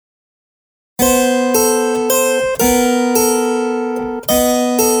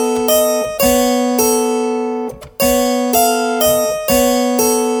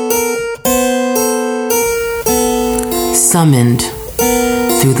summoned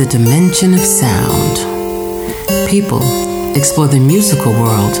through the dimension of sound. People explore the musical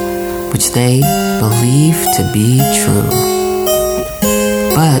world, which they believe to be true.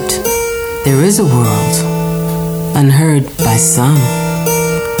 But there is a world, unheard by some,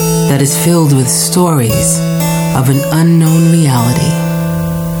 that is filled with stories of an unknown reality,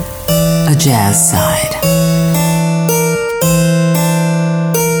 a jazz side.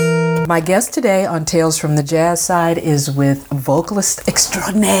 My guest today on Tales from the Jazz Side is with vocalist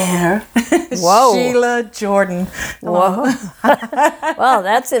extraordinaire, Whoa. Sheila Jordan. Whoa. Well,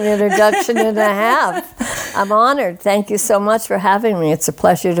 that's an introduction and a half. I'm honored. Thank you so much for having me. It's a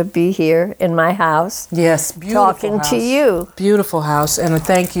pleasure to be here in my house. Yes, beautiful talking house. to you. Beautiful house, and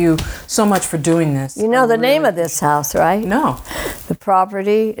thank you so much for doing this. You know the name of this house, right? No. The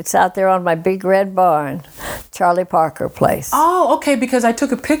property, it's out there on my big red barn, Charlie Parker Place. Oh, okay, because I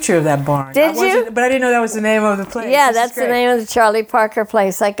took a picture of that barn. Did you? But I didn't know that was the name of the place. Yeah, This is that's the great. name of the Charlie Parker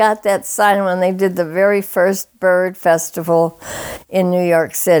Place. I got that sign when they did the very first Bird Festival in New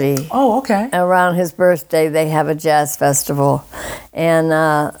York City. Oh, okay. Around his birthday, they have a jazz festival. And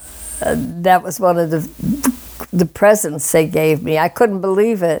that was one of the presents they gave me. I couldn't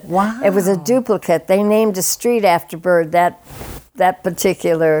believe it. Wow. It was a duplicate. They named a street after Bird that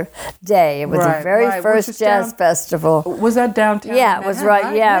particular day. It was the very first jazz festival. Was that downtown? Yeah, it was Manhattan,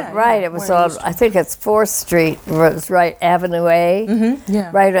 right. Yeah, right. It was Where on, I think it's 4th Street. It was right Avenue A, Yeah.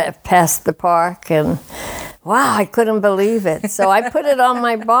 right past the park. And wow, I couldn't believe it. So I put it on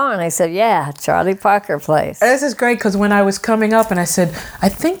my barn. I said, yeah, Charlie Parker Place. This is great because when I was coming up and I said, I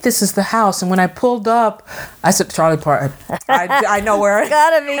think this is the house. And when I pulled up, I said, Charlie Parker. I know where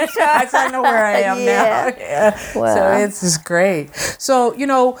Gotta be Charlie. I know where I am now. Yeah. Wow. So it's just great. So,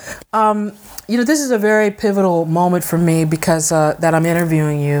 this is a very pivotal moment for me because that I'm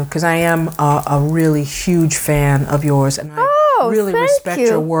interviewing you because I am a really huge fan of yours and I really thank respect you.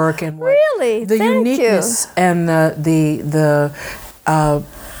 your work and what Really? the Thank uniqueness and the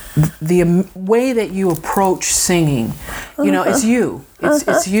way that you approach singing. It's you.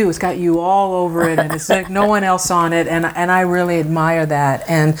 It's you. It's got you all over it, and it's like no one else on it. And I really admire that.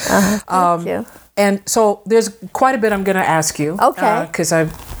 And Thank you. and so there's quite a bit I'm going to ask you. Okay. Because I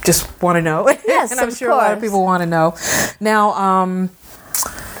just want to know. Yes, and I'm of sure a lot of course. people want to know. Now,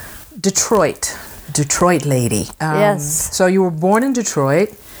 Detroit lady. Yes. So you were born in Detroit,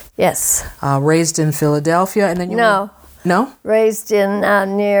 Yes. raised in Philadelphia, and then you No. No? Raised in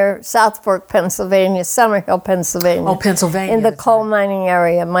near South Fork, Pennsylvania, Summerhill, Pennsylvania. Oh, Pennsylvania. In the that's coal right. mining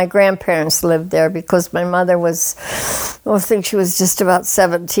area. My grandparents lived there because my mother was, I think she was just about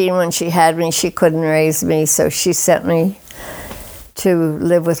 17 when she had me. She couldn't raise me, so she sent me to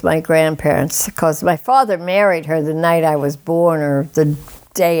live with my grandparents because my father married her the night I was born or the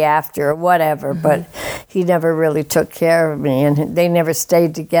day after or whatever, but he never really took care of me and they never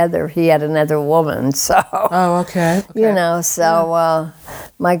stayed together. He had another woman, so... Oh, okay.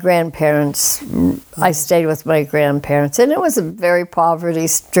 My grandparents, I stayed with my grandparents, and it was a very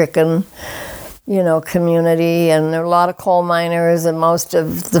poverty-stricken, community, and there were a lot of coal miners, and most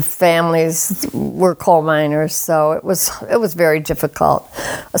of the families were coal miners, so it was very difficult,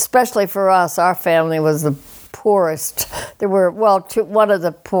 especially for us. Our family was the poorest. There were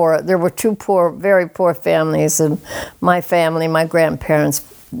two very poor families, and my family, my grandparents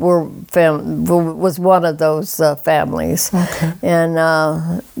was one of those families. Okay. And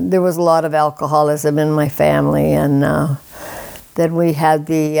there was a lot of alcoholism in my family, and then we had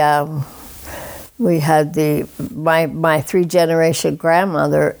my 3-generation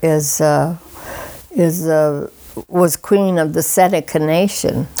grandmother was queen of the Seneca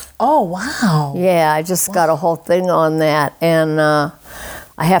Nation. Oh, wow. Yeah, I just got a whole thing on that, and I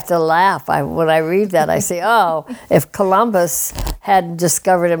have to laugh. When I read that, I say, "Oh, if Columbus hadn't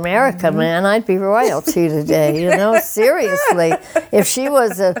discovered America, man, I'd be royalty today." Seriously. Her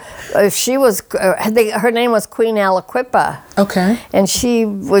name was Queen Aliquippa. Okay. And she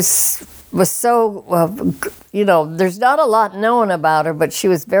was so, there's not a lot known about her, but she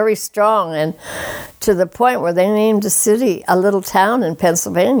was very strong, and to the point where they named a little town in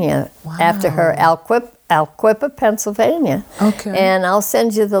Pennsylvania after her, Aliquippa, Pennsylvania. Okay. And I'll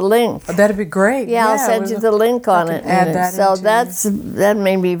send you the link. That'd be great. Yeah, I'll send you the link on it. Add that so into- that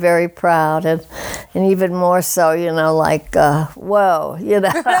made me very proud, and even more so, whoa,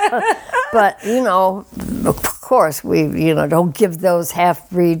 But of course, we don't give those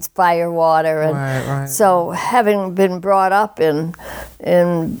half-breeds fire water, and Right. so having been brought up in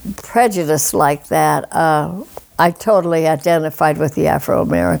prejudice like that, I totally identified with the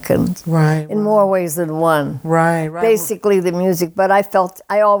Afro-Americans. Right. In more ways than one. Right. Basically the music, but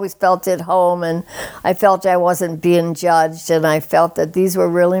I always felt at home, and I felt I wasn't being judged, and I felt that these were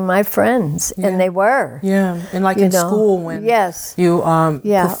really my friends, and they were. Yeah, and like in school when you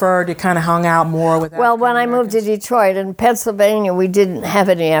preferred to kind of hung out more with Well, when I moved to Detroit, in Pennsylvania, we didn't have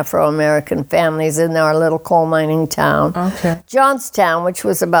any Afro-American families in our little coal mining town. Okay. Johnstown, which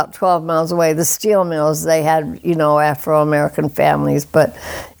was about 12 miles away, the steel mills, they had, Afro-American families, but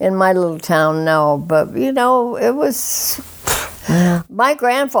in my little town, no. But, it was... My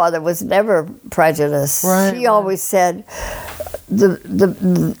grandfather was never prejudiced. Right, he always said...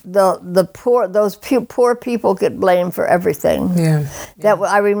 The poor, those poor people get blamed for everything. Yeah.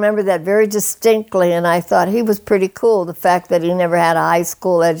 I remember that very distinctly, and I thought he was pretty cool. The fact that he never had a high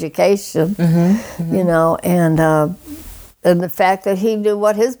school education, and the fact that he knew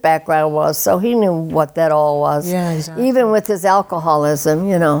what his background was, so he knew what that all was. Yeah, exactly. Even with his alcoholism,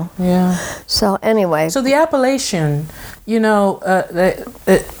 Yeah. So anyway. So the Appalachian,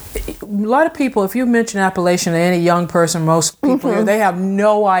 a lot of people, if you mention Appalachian to any young person, most people here, they have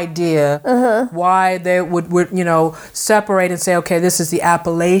no idea why they would separate and say, okay, this is the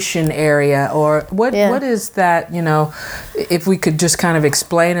Appalachian area, or what is that, if we could just kind of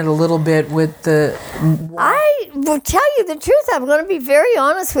explain it a little bit with the... I will tell you the truth. I'm going to be very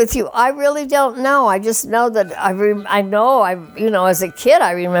honest with you. I really don't know. I just know that as a kid,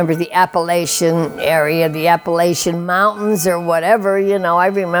 I remember the Appalachian area, the Appalachian Mountains or whatever, I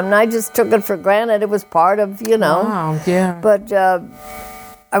remember. And I just took it for granted. It was part of, Wow, yeah. But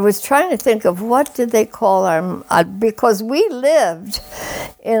I was trying to think of what did they call our... because we lived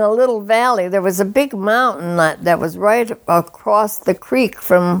in a little valley. There was a big mountain that was right across the creek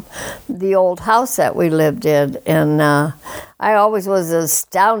from the old house that we lived in. And I always was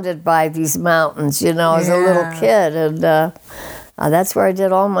astounded by these mountains, as a little kid. And... that's where I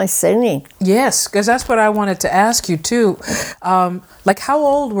did all my singing. Yes, because that's what I wanted to ask you, too. How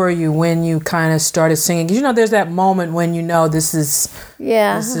old were you when you kind of started singing? There's that moment when this is...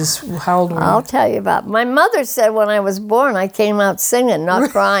 Yeah. This is... How old were you? I'll tell you about... My mother said when I was born, I came out singing, not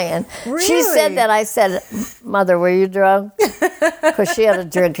crying. Really? She said that. I said, Mother, were you drunk? Because she had a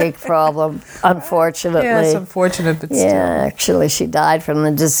drinking problem, unfortunately. Yeah, it's unfortunate, but still. Yeah, actually, she died from the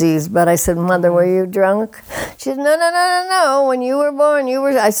disease. But I said, Mother, were you drunk? She said, no. When you were born,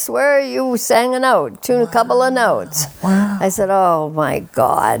 I swear you sang a note, a couple of notes. Wow. I said, oh, my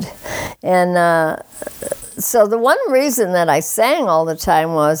God. And so the one reason that I sang all the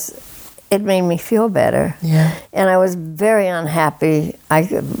time was it made me feel better. Yeah. And I was very unhappy.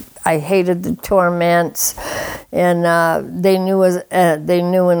 I hated the torments, and they knew the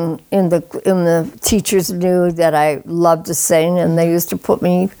teachers knew that I loved to sing, and they used to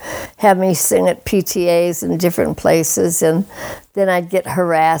have me sing at PTAs in different places, and then I'd get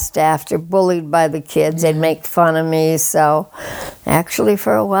harassed after, bullied by the kids. They'd make fun of me. So actually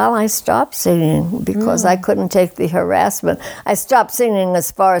for a while I stopped singing because I couldn't take the harassment. I stopped singing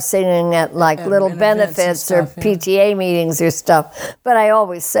as far as singing at little benefits stuff, or PTA meetings or stuff. But I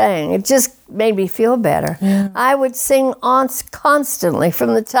always sang. It just made me feel better. Yeah. I would sing constantly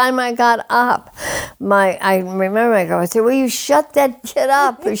from the time I got up. I remember my girl said, will you shut that kid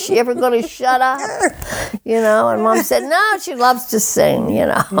up? Is she ever going to shut up? And Mom said, no, she loves to sing,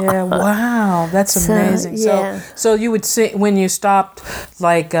 Yeah, wow, that's amazing. So you would sing, when you stopped,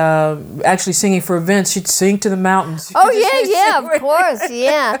 actually singing for events, you'd sing to the mountains. Oh, yeah, of course,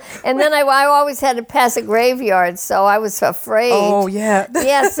 yeah. And then I always had to pass a graveyard, so I was afraid. Oh, yeah.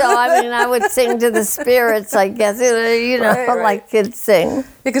 Yeah, so I would sing to the spirits, I guess, right. like kids sing.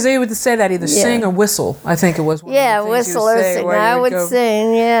 Because they would say that either sing or whistle, I think it was. Whistle or sing. I would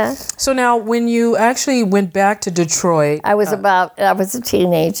sing, yeah. So now, when you actually went back to Detroit... I was a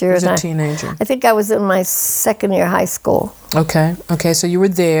teenager. You was a teenager. I think I was in my second year high school. Okay, so you were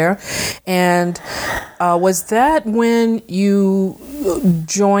there. And was that when you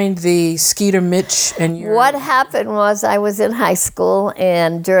joined the Skeeter Mitch and your... What happened was I was in high school,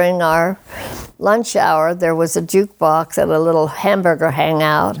 and during our lunch hour, there was a jukebox and a little hamburger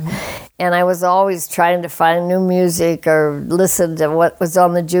hangout. Mm-hmm. And I was always trying to find new music or listen to what was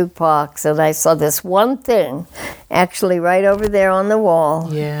on the jukebox. And I saw this one thing, actually right over there on the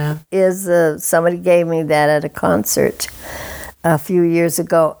wall. Yeah. Somebody gave me that at a concert a few years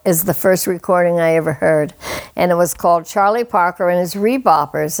ago, is the first recording I ever heard. And it was called Charlie Parker and His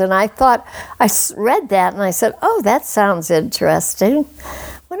Reboppers. And I thought, I read that and I said, oh, that sounds interesting.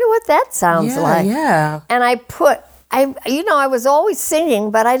 Wonder what that sounds like. Yeah. And I put I was always singing,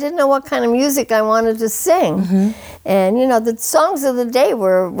 but I didn't know what kind of music I wanted to sing. And, the songs of the day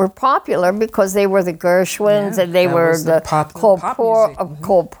were popular because they were the Gershwins and they were the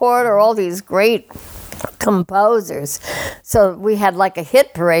Cole Porter, all these great composers. So we had like a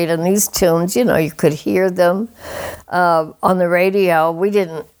hit parade in these tunes. You could hear them on the radio. We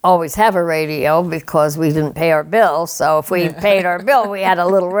didn't always have a radio because we didn't pay our bill. So if we paid our bill, we had a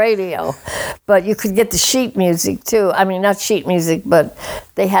little radio. But you could get the sheet music too. I mean, not sheet music, but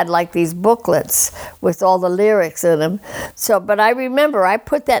they had like these booklets with all the lyrics in them. So, but I remember I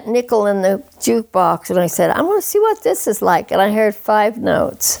put that nickel in the jukebox and I said, I want to see what this is like. And I heard 5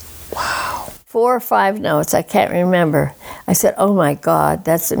 notes. Wow. 4 or 5 notes, I can't remember. I said, oh my God,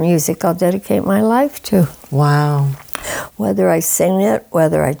 that's the music I'll dedicate my life to. Wow. Whether I sing it,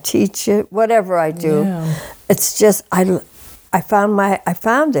 whether I teach it, whatever I do, it's just, I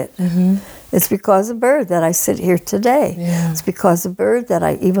found it. It's because of Bird that I sit here today. Yeah. It's because of Bird that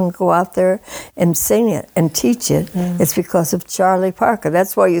I even go out there and sing it and teach it. It's because of Charlie Parker.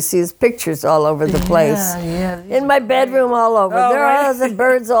 That's why you see his pictures all over the place. In my bedroom all over. Oh, there are the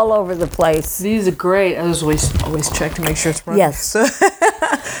birds all over the place. These are great. I always check to make sure it's right. Yes.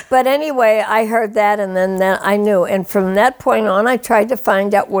 But anyway, I heard that and then I knew. And from that point on, I tried to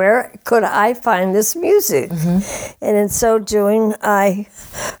find out where could I find this music. And in so doing, I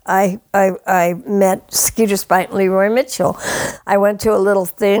met Skeeter Spite and Leroy Mitchell. I went to a little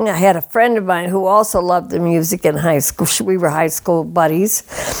thing. I had a friend of mine who also loved the music in high school. We were high school buddies.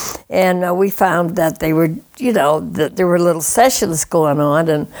 And we found that they were, that there were little sessions going on,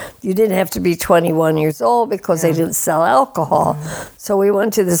 and you didn't have to be 21 years old because they didn't sell alcohol. So we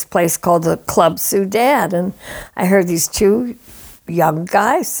went to this place called the Club Soudad, and I heard these 2 young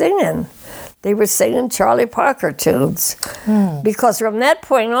guys singing. They were singing Charlie Parker tunes. Because from that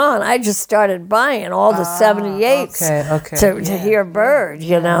point on, I just started buying all the 78s to hear Bird,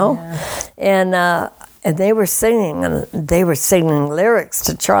 And they were singing, lyrics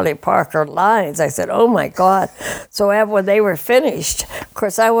to Charlie Parker lines. I said, oh my God. So when they were finished, of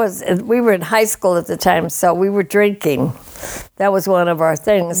course we were in high school at the time, so we were drinking. That was one of our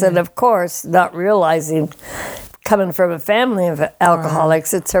things. And of course, not realizing, coming from a family of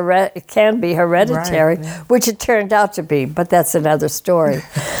alcoholics, it can be hereditary, which it turned out to be, but that's another story.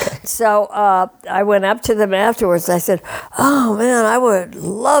 So I went up to them afterwards. I said, oh man, I would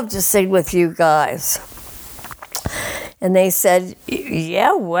love to sing with you guys. And they said,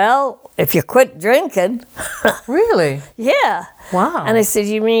 yeah, well, if you quit drinking. Really? Yeah. Wow. And I said,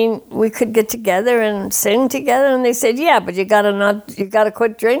 you mean we could get together and sing together? And they said, yeah, but you gotta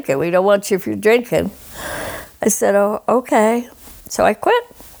quit drinking. We don't want you if you're drinking. I said, oh, okay. So I quit.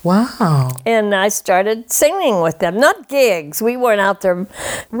 Wow. And I started singing with them. Not gigs. We weren't out there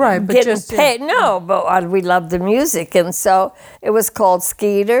but getting just paid. No, but we loved the music. And so it was called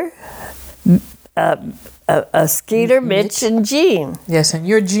Skeeter, Skeeter, Mitch, and Jean. Yes, and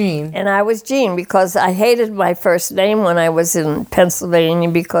you're Jean. And I was Jean because I hated my first name when I was in Pennsylvania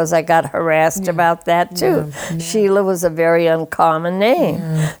because I got harassed about that too. Sheila was a very uncommon name.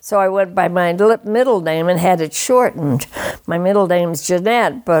 So I went by my middle name and had it shortened. My middle name's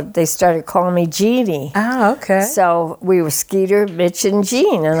Jeanette, but they started calling me Jeannie. Ah, okay. So we were Skeeter, Mitch, and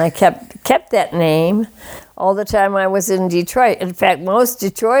Jean, and I kept that name all the time I was in Detroit. In fact, most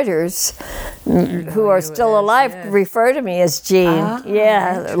Detroiters who are still alive refer to me as Jean.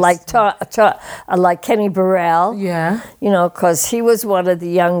 Like Kenny Burrell. Yeah. Because he was one of the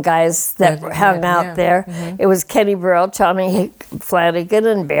young guys that hung out there. It was Kenny Burrell, Tommy Flanagan,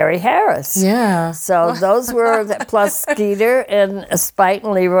 and Barry Harris. Yeah. So those were, plus Skeeter and Spite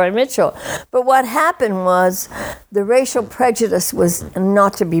and Leroy Mitchell. But what happened was the racial prejudice was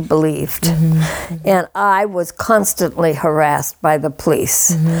not to be believed. And I was constantly harassed by the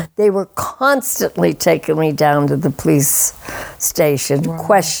police. They were constantly taking me down to the police station,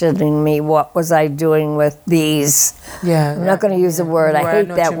 questioning me, what was I doing with these? Yeah. I'm not going to use the word. I hate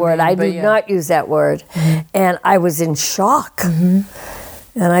that word. I do not use that word. And I was in shock. And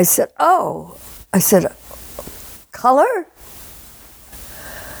I said, color?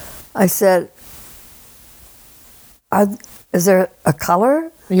 I said, is there a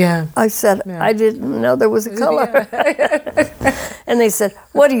color? Yeah. I said, I didn't know there was a color. And they said,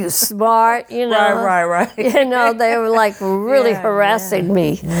 what are you, smart? Right. They were like really harassing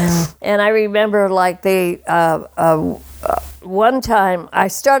me. And I remember like one time I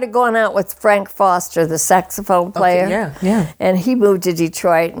started going out with Frank Foster, the saxophone player. Okay, yeah. And he moved to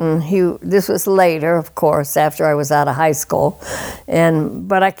Detroit, and this was later, of course, after I was out of high school.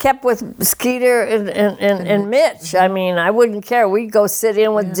 But I kept with Skeeter and Mitch. I mean, I wouldn't care. We'd go sit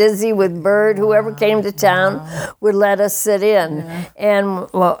in with Dizzy, with Bird, whoever came to town would let us sit in. Yeah. And,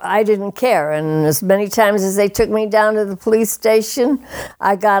 well, I didn't care. And as many times as they took me down to the police station,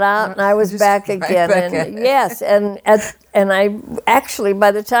 I got out and I was back again. Yes, and I actually,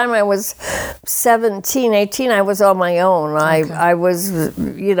 by the time I was 17, 18, I was on my own. I was,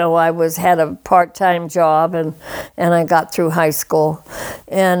 had a part-time job, and I got through high school.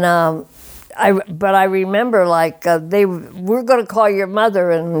 And but I remember, they were going to call your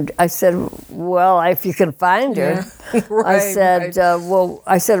mother, and I said, well, if you can find her. Yeah. Right, I said, I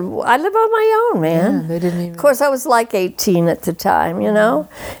live on my own, man. Yeah, they didn't even... Of course, I was like 18 at the time,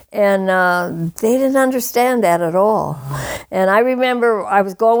 and they didn't understand that at all. And I remember I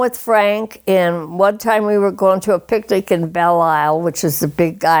was going with Frank, and one time we were going to a picnic in Belle Isle, which is a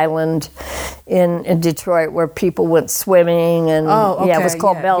big island in Detroit where people went swimming, and it was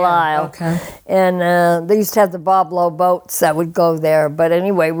called Belle Isle. Okay. And they used to have the Bob Lowe boats that would go there. But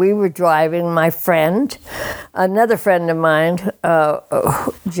anyway, we were driving. My friend, another friend of mine,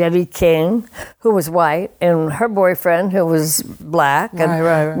 Jenny King, who was white, and her boyfriend, who was black,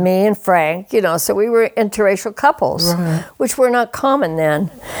 and me and Frank, so we were interracial couples, which were not common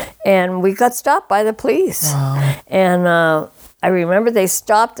then. And we got stopped by the police. Wow. And I remember they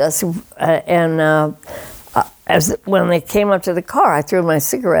stopped us, when they came up to the car, I threw my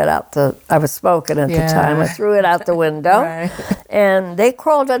cigarette out I was smoking at the time. I threw it out the window. And they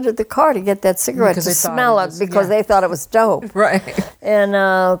crawled under the car to get that cigarette to smell it because they thought it was dope. Right. And,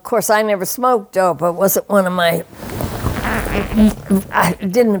 of course, I never smoked dope. It wasn't one of my...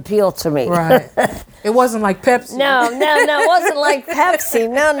 It didn't appeal to me. Right. It wasn't like Pepsi. No, it wasn't like Pepsi.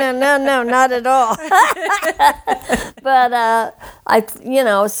 No, not at all.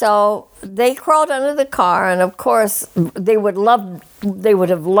 But so they crawled under the car, and of course they would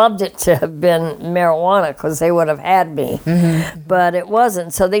have loved it to have been marijuana because they would have had me. Mm-hmm. But it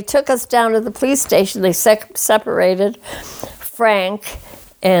wasn't. So they took us down to the police station. They separated Frank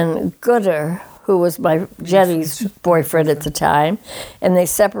and Gooder, who was Jenny's boyfriend at the time, and they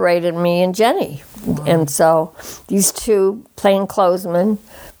separated me and Jenny. Wow. And so these two plainclothesmen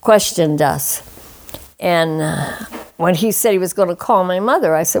questioned us. And when he said he was going to call my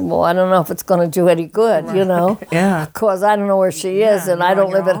mother, I said, well, I don't know if it's going to do any good, Yeah. Because I don't know where she is, and I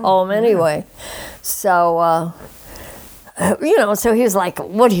don't live at home anyway. So... so he was like,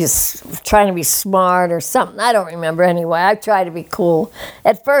 what, he's trying to be smart or something. I don't remember anyway. I tried to be cool.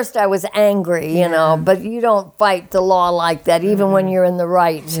 At first I was angry, but you don't fight the law like that, even when you're in the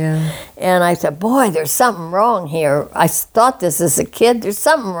right. Yeah. And I said, boy, there's something wrong here. I thought this as a kid. There's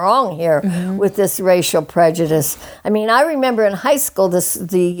something wrong here with this racial prejudice. I mean, I remember in high school,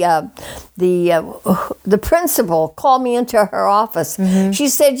 the principal called me into her office. Mm-hmm. She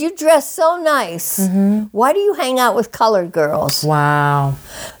said, you dress so nice. Mm-hmm. Why do you hang out with colored girls? Wow.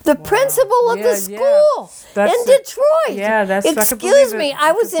 The principal of the school in Detroit. Yeah, that's... Excuse me,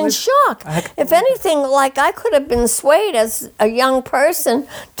 I was in shock. If anything, I could have been swayed as a young person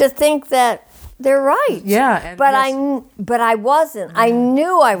to think that they're right. Yeah. But I wasn't. I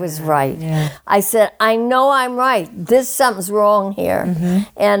knew I was right. Yeah. I said, I know I'm right. Something's wrong here. Mm-hmm.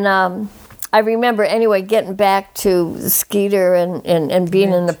 And I remember, anyway, getting back to Skeeter and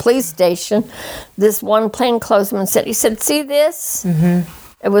being in the police station, this one plainclothesman said, see this? Mm-hmm.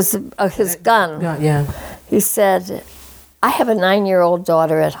 It was his gun. Yeah. He said, I have a 9-year-old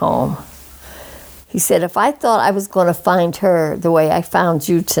daughter at home. He said, if I thought I was going to find her the way I found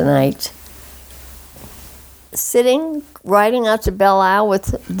you tonight, riding out to Belle Isle with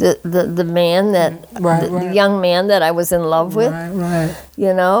the man the young man that I was in love with,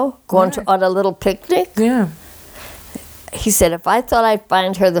 going on a little picnic. Yeah. He said, if I thought I'd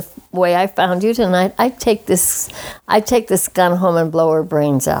find her the way I found you tonight, I'd take this gun home and blow her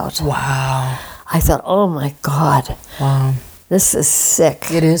brains out. Wow. I thought, oh my God. Wow. This is sick.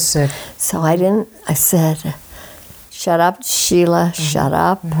 It is sick. So I said, shut up, Sheila, shut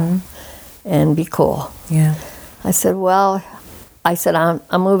up, and be cool. Yeah. I said,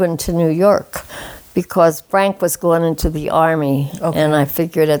 I'm moving to New York because Frank was going into the Army, and I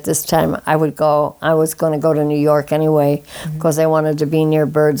figured at this time I was going to go to New York anyway because I wanted to be near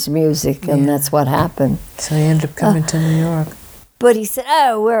Bird's music, and that's what happened. So you ended up coming to New York. But he said,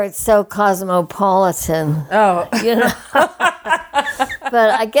 where it's so cosmopolitan. Oh. But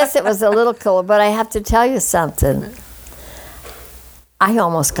I guess it was a little cool. But I have to tell you something. I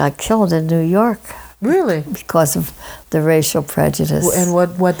almost got killed in New York. Really? because of the racial prejudice. And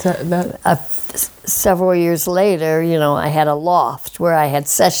what that? Several years later, I had a loft where I had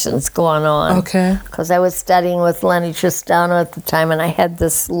sessions going on. Okay. Because I was studying with Lenny Tristano at the time, and I had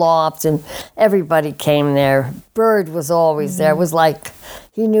this loft, and everybody came there. Bird was always there. It was like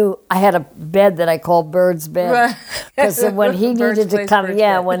he knew I had a bed that I called Bird's bed. Because when he needed to come,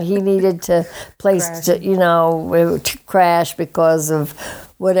 when he needed to place, to crash because of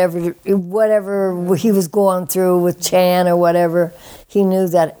whatever he was going through with Chan or whatever, he knew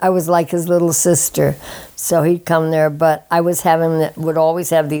that I was like his little sister. So he'd come there, but I would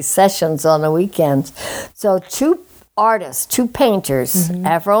always have these sessions on the weekends. So two painters,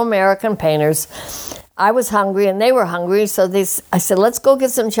 Afro-American painters, I was hungry and they were hungry, so I said, let's go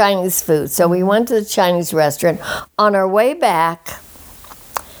get some Chinese food. So we went to the Chinese restaurant. On our way back,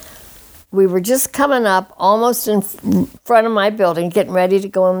 we were just coming up almost in front of my building, getting ready to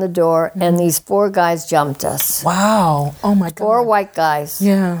go in the door, and these 4 guys jumped us. Wow. Oh, my God. 4 white guys.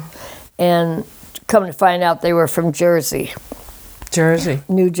 Yeah. And come to find out they were from Jersey.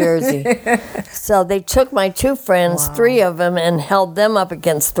 New Jersey. So they took my 2 friends, 3 of them, and held them up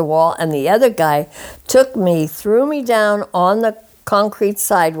against the wall, and the other guy took me, threw me down on the concrete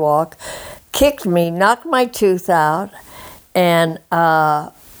sidewalk, kicked me, knocked my tooth out, and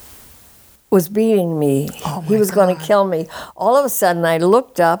was beating me. He was going to kill me. All of a sudden, I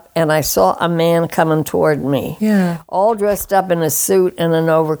looked up, and I saw a man coming toward me. Yeah. All dressed up in a suit and an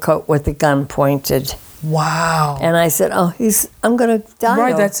overcoat with a gun pointed. Wow. And I said, I'm going to die.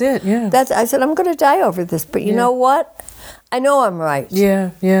 Right, that's it, yeah. I said, I'm going to die over this. But you know what? I know I'm right.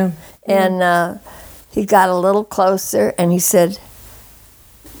 Yeah. And he got a little closer, and he said,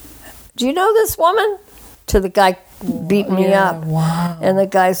 do you know this woman? To the guy beating me up. Wow. And the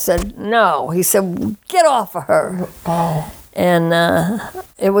guy said, no. He said, get off of her. Oh. And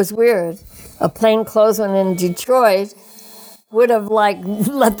it was weird. A plainclothesman in Detroit would have let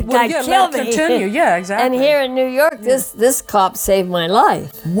the guy kill me. Continue. Yeah, exactly. And here in New York, this cop saved my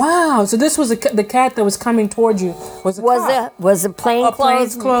life. Wow. So this was the cat that was coming toward you was a cop. Was a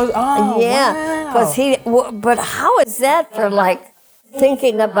plainclothes. Oh, yeah. Wow. But how is that for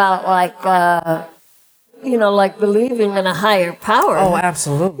thinking about like believing in a higher power? Oh,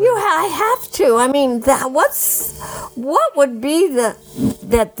 absolutely. I have to. I mean, what would be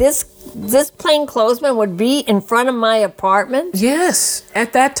that this plainclothesman would be in front of my apartment? Yes,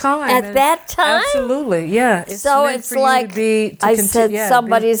 at that time. Absolutely, yeah. It's like I said,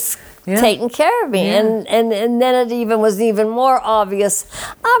 somebody's taking care of me, and then it was even more obvious.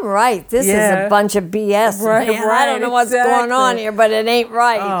 I'm right. This is a bunch of BS. Right, I don't know what's going on here, but it ain't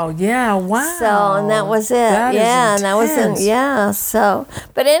right. Oh yeah, wow. So and that was it. That is intense. So,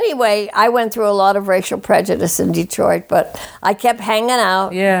 but anyway, I went through a lot of racial prejudice in Detroit, but I kept hanging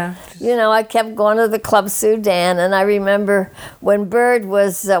out. Yeah. I kept going to the Club Sudan, and I remember when Bird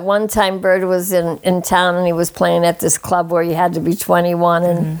was, one time Bird was in town, and he was playing at this club where you had to be 21,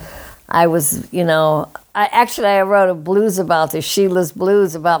 and I was, I wrote a blues about this, Sheila's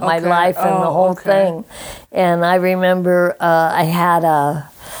Blues, about my life and the whole thing. And I remember I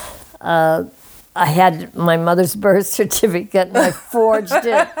had my mother's birth certificate, and I forged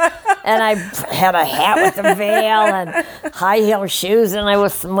it. And I had a hat with a veil and high heel shoes, and I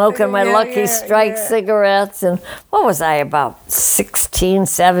was smoking my Lucky Strike cigarettes. And what was I, about 16,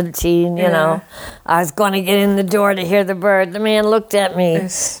 17, I was going to get in the door to hear the Bird. The man looked at me.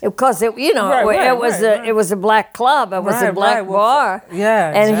 Because, it was a black club. It was a black bar.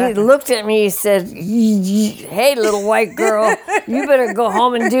 And he looked at me, he said, hey, little white girl, you better go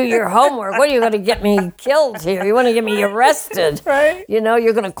home and do your homework. What, are you going to get me killed here? You want to get me arrested? Right.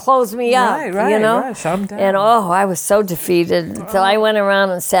 You're going to close me up, Right, shut 'em down. And I was so defeated. So I went around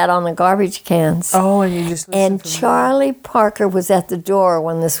and sat on the garbage cans. Oh, and you just listened. And Charlie Parker was at the door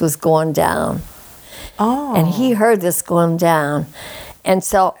when this was going down. Oh. And he heard this going down. And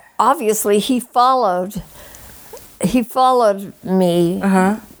so obviously he followed me.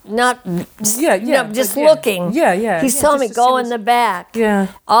 Not just looking. He saw me go in the back. Yeah.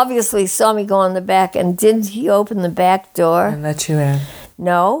 Obviously saw me go in the back, and didn't he open the back door? And let you in.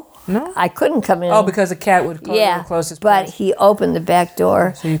 No. I couldn't come in. Oh, because the cat would close his but place. he opened the back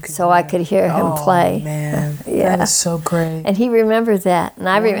door so I could hear him play. Oh, man. That is so great. And he remembered that. And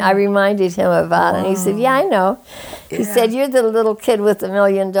I reminded him about it. And he said, yeah, I know. He said, you're the little kid with the $1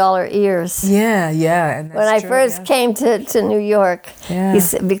 million ears. Yeah. And that's when I first came to New York, he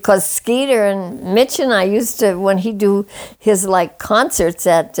said, because Skeeter and Mitch and I used to, when he'd do his concerts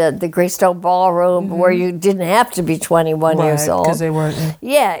at the Greystone Ballroom, where you didn't have to be 21 years old. Because they weren't.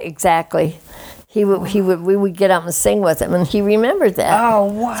 Yeah, exactly. we would get up and sing with him, and he remembered that. Oh,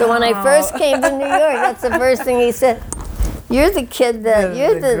 wow. So when I first came to New York, that's the first thing he said. You're the kid that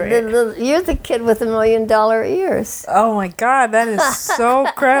you're the kid with $1 million ears. Oh my God, that is so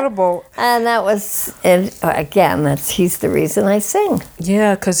credible. And that was, and again, he's the reason I sing.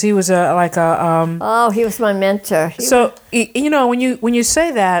 Yeah, because he was Oh, he was my mentor. When you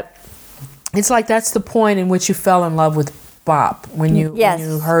say that, it's like that's the point in which you fell in love with Bop, when you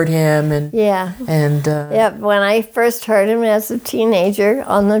heard him and when I first heard him as a teenager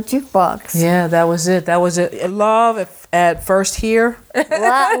on the jukebox. Yeah, that was it. Love at first hear.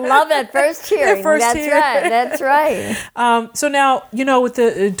 Love at first hearing. That's right. So now, with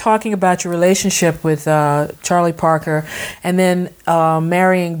the talking about your relationship with Charlie Parker, and then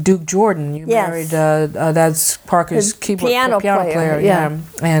marrying Duke Jordan, you married that's Parker's piano player. Yeah,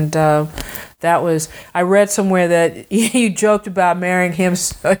 and. That was, I read somewhere that you joked about marrying him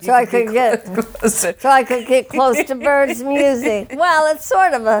so I could get close to Bird's music. Well, it's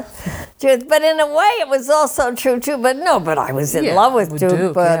sort of a truth, but in a way it was also true too. But I was in love with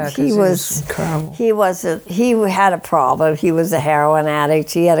Duke, but he was incredible. He had a problem. He was a heroin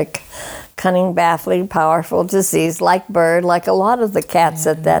addict. He had a cunning, baffling, powerful disease, like Bird, like a lot of the cats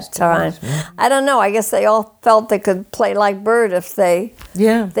at that time. I don't know. I guess they all felt they could play like Bird if they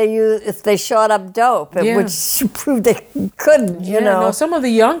shot up dope, which proved they couldn't. No, some of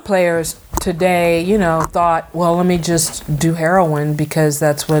the young players today, thought, well, let me just do heroin because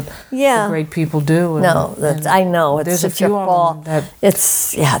that's what the great people do. I know it's such a fall.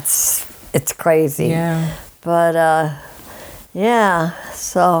 It's crazy. Yeah, but.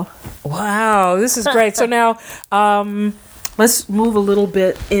 So. Wow, this is great. So now, let's move a little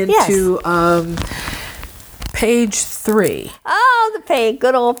bit into page 3. Oh,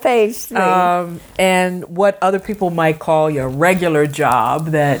 good old page 3. And what other people might call your regular job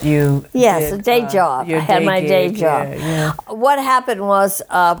that you did, a day job. I had my day job. Yeah. What happened was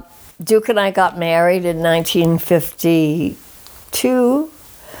Duke and I got married in 1952,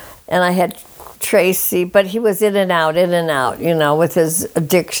 and I had Tracy, but he was in and out, with his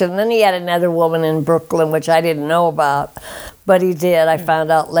addiction. Then he had another woman in Brooklyn, which I didn't know about, but he did. I found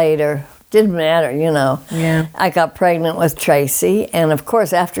out later. Didn't matter, Yeah. I got pregnant with Tracy, and of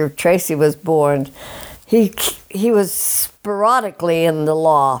course, after Tracy was born, he was sporadically in the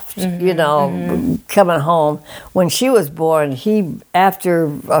loft, coming home. When she was born,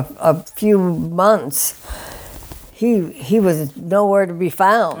 after a few months, he was nowhere to be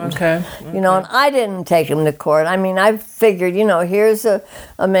found. Okay. And I didn't take him to court. I mean, I figured, here's a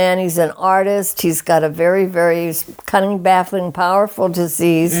man, he's an artist, he's got a very, very cunning, baffling, powerful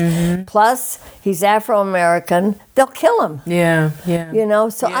disease, plus he's Afro-American, they'll kill him. Yeah.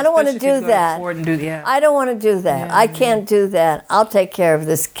 So I don't want to do that. I don't want to do that. Yeah, I can't do that. I'll take care of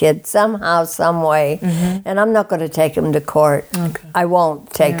this kid somehow, some way, and I'm not going to take him to court. Okay. I won't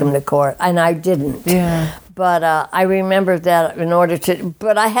take him to court, and I didn't. Yeah. But I remember that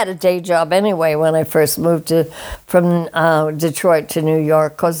but I had a day job anyway when I first moved from Detroit to New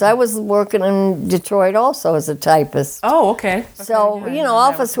York, because I was working in Detroit also as a typist. Oh, okay. So,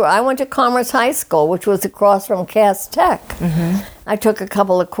 office work. I went to Commerce High School, which was across from Cass Tech. I took a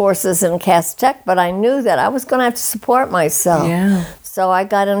couple of courses in Cass Tech, but I knew that I was going to have to support myself. Yeah. So I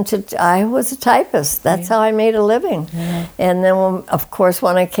was a typist. That's how I made a living. Yeah. And then, of course,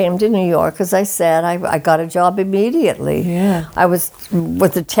 when I came to New York, as I said, I got a job immediately. Yeah. I was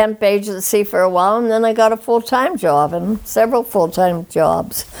with the temp agency for a while, and then I got a full-time job and several full-time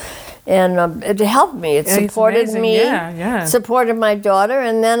jobs. And it helped me. It supported me, supported my daughter,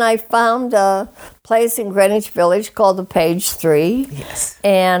 and then I found a place in Greenwich Village called the Page 3. Yes.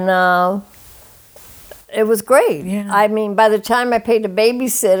 And it was great. Yeah. I mean, by the time I paid a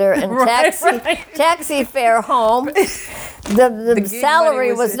babysitter and taxi fare home, the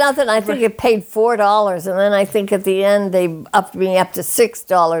salary was nothing. I think it paid $4, and then I think at the end they upped me up to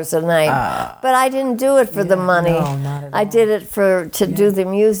 $6 a night. But I didn't do it for the money. No, not at all. I did it to do the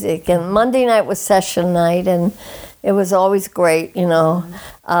music. And Monday night was session night, and it was always great.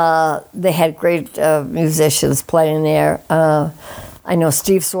 They had great musicians playing there. I know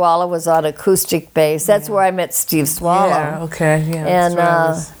Steve Swallow was on acoustic bass. That's where I met Steve Swallow. Yeah, okay,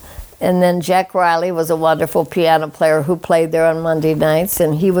 yeah. And then Jack Riley was a wonderful piano player who played there on Monday nights,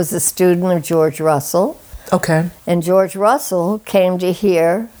 and he was a student of George Russell. Okay. And George Russell came to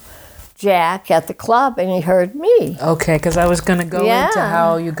hear Jack at the club, and he heard me. Okay, because I was going to go into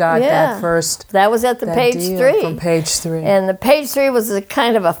how you got that first. That was at the Page 3. From Page 3. And the Page 3 was a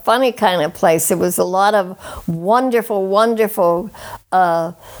kind of a funny kind of place. It was a lot of wonderful, wonderful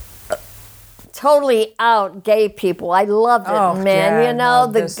totally out gay people. I loved it, Oh, man. yeah, You know,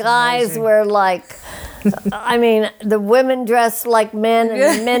 no, the that's guys amazing. were like, I mean, the women dressed like men and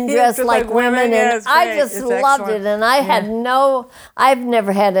the men dressed Just like women. yeah, And it's I great. just It's loved excellent. it. And I had I've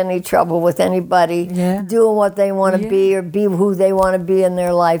never had any trouble with anybody Yeah. doing what they want to be or be who they want to be in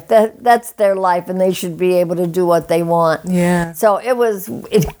their life. That's their life, and they should be able to do what they want. Yeah. So it was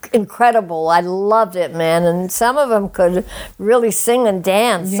incredible. I loved it, man. And some of them could really sing and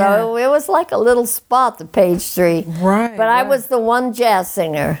dance. So it was like a little spot, the Page Street. Right, But I right. was the one jazz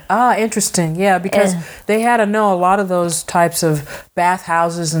singer. Ah, interesting. Yeah, because they had to know a lot of those types of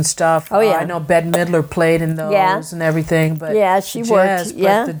bathhouses and stuff. Oh, yeah. I know Bette Midler played in those Yeah. and everything. But Yeah, she the worked, jazz,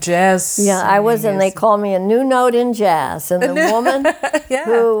 yeah. But the jazz. Yeah, I was, singing and they is- called me a new note in jazz. And the woman Yeah.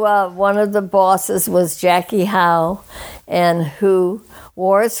 who, one of the bosses was Jackie Howe, and who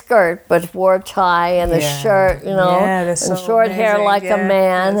wore a skirt but wore a tie and a Yeah. shirt, you know, Yeah, that's and so short hair amazing. like a Yeah,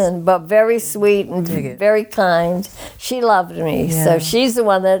 man, yes. but very sweet and Dig it. very kind. She loved me, Yeah. so she's the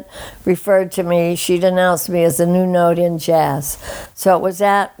one that referred to me. She denounced me as a new note in jazz. So it was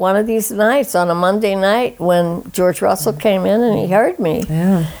at one of these nights on a Monday night when George Russell came in and he heard me.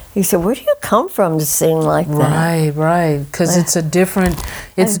 Yeah. He said, "Where do you come from to sing like that?" Right. Because it's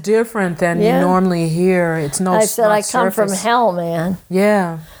different than you Yeah. normally hear. It's no. I said, not "I come from surface. hell, man."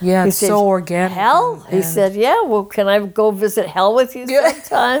 Yeah. He It's said, so organic. Hell? He and- said, "Yeah. Well, can I go visit hell with you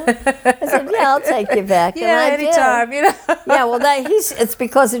sometime?" I said, "Yeah, I'll take you back." Yeah, and I did. anytime. You know. Yeah. Well, it's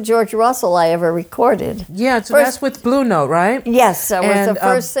because of George Russell I ever recorded. Yeah. So First- that's with Blue Note, right? Yes, I was the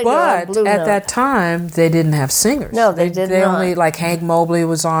first singer on but Blue at Note. that time, they didn't have singers. No, they did They not. only like Hank Mobley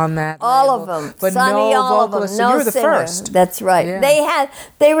was on that. All label, of them, but Sonny, no all of them, vocalist. no So you were the singer. first. That's right. Yeah.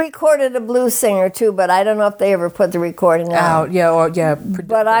 They recorded a blues singer too, but I don't know if they ever put the recording out. Out, yeah.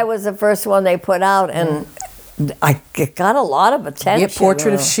 But I was the first one they put out, and I got a lot of attention. Yeah,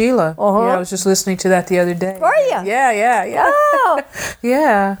 Portrait of Sheila. Uh-huh. Yeah, I was just listening to that the other day. Were ya? Yeah. Oh.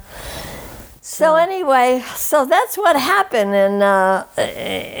 Yeah. So anyway, so that's what happened, and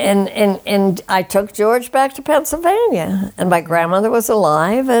I took George back to Pennsylvania, and my grandmother was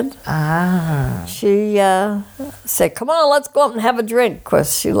alive, and she said, "Come on, let's go up and have a drink." Of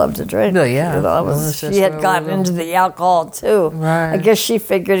course, she loved to drink. Well, yeah. You know, Well, that's she where had we gotten go. into the alcohol too. Right. I guess she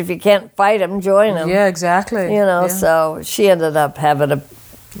figured if you can't fight him, join him. Yeah, exactly. You know, Yeah. so she ended up having a,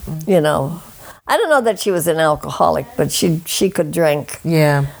 you know, I don't know that she was an alcoholic, but she could drink.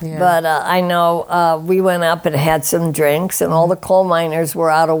 Yeah. But I know we went up and had some drinks, and all the coal miners were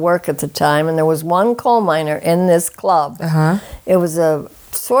out of work at the time, and there was one coal miner in this club. It was a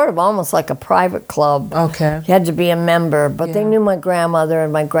sort of almost like a private club. Okay. You had to be a member, but they Yeah. knew my grandmother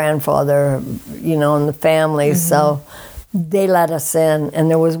and my grandfather, you know, and the family, so they let us in. And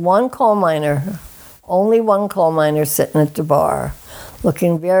there was one coal miner, only one coal miner sitting at the bar,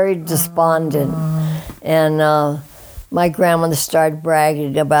 looking very despondent. And my grandmother started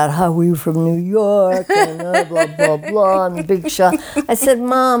bragging about how we were from New York and blah, blah, blah, and big shot. I said,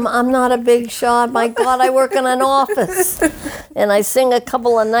 "Mom, I'm not a big shot. My God, I work in an office. And I sing a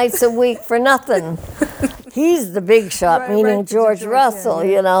couple of nights a week for nothing." He's the big shot, meaning right, George George, Russell,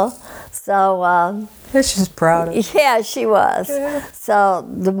 you know. So, She's proud of yeah, she was. So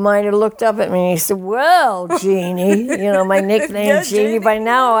the miner looked up at me and he said, "Well, Jeannie," you know, my nickname, Yeah, Jeannie. Jeannie. By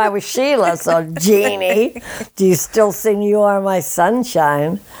now I was Sheila, so Jeannie, do you still sing "You Are My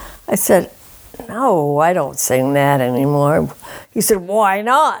Sunshine"? I said, "No, I don't sing that anymore." He said, "Why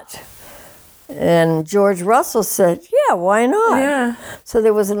not?" And George Russell said, "Yeah, why not?" Yeah. So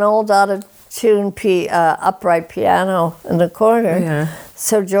there was an old out-of-tune upright piano in the corner. Yeah.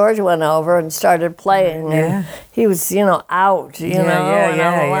 So George went over and started playing, and he was, you know, out, you know. and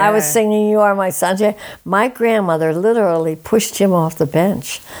I was singing "You Are My Sunshine." My grandmother literally pushed him off the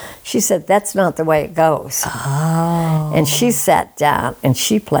bench. She said, "That's not the way it goes." Oh. And she sat down and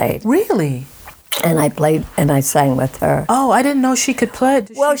she played, Really? and I played and I sang with her. Oh, I didn't know she could play.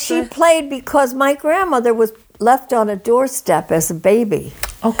 Did Well, she play? played because my grandmother was left on a doorstep as a baby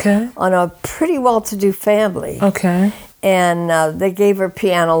Okay. on a pretty well-to-do family. Okay. And they gave her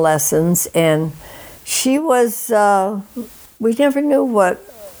piano lessons, and she was we never knew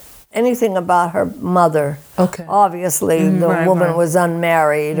anything about her mother. Okay. Obviously the right, woman right. was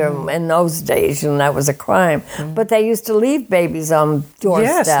unmarried in those days, and that was a crime, but they used to leave babies on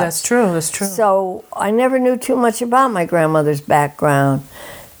doorsteps. Yes, that's true. That's true. So I never knew too much about my grandmother's background,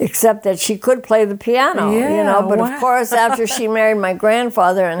 except that she could play the piano, you know. Yeah, But wow. of course, after she married my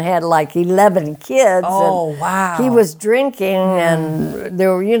grandfather and had like 11 kids, Oh, and wow. he was drinking, and there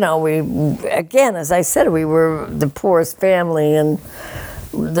were, you know, we again, as I said, we were the poorest family, and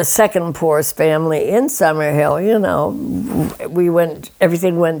the second poorest family in Summerhill. You know,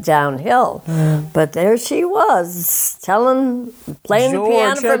 everything went downhill. But there she was, playing the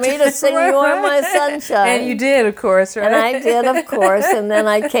piano for me to sing "You Are My Sunshine." And you did, of course, right? And I did, of course. And then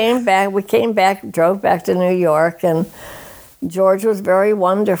I came back. We came back, drove back to New York, and George was very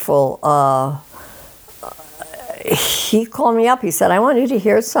wonderful. He called me up. He said, "I want you to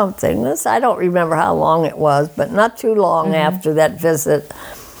hear something." I don't remember how long it was, but not too long after that visit.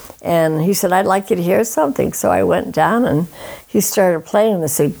 And he said, "I'd like you to hear something." So I went down, and he started playing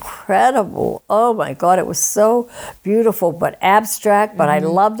this incredible, oh my God, it was so beautiful, but abstract, but I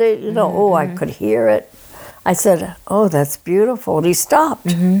loved it. You know, I could hear it. I said, "Oh, that's beautiful." And he stopped.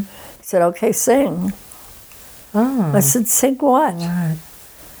 He said, "Okay, sing." I said, "Sing what?" Right.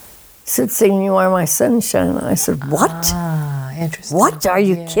 He said, "Sing You Are My Sunshine." I said, "What?" Interesting. "What? Are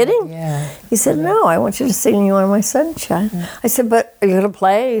you kidding?" Yeah. He said, "No, I want you to sing You Are My Sunshine." I said, "But are you going to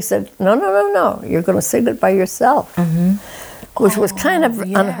play?" He said, No. You're going to sing it by yourself." Which was kind of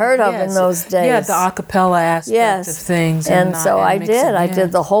unheard of in those days. Yeah, the a cappella aspect of things. And so I did. I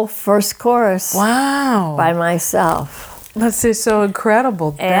did the whole first chorus by myself. That's just so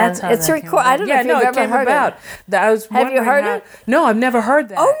incredible. And that's how it's recorded. I don't know if you've ever heard it. Have you heard it? No, I've never heard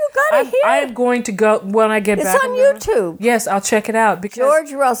that. Oh, you gotta hear it. I am going to go when I get back. It's on YouTube. Yes, I'll check it out. Because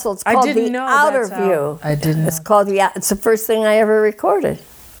George Russell. It's called The Outer View. I didn't know. It's called It's the first thing I ever recorded.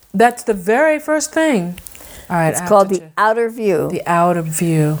 That's the very first thing. All right. It's called The Outer View. The Outer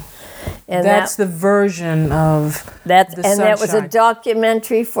View. And that's the version of that. And that was a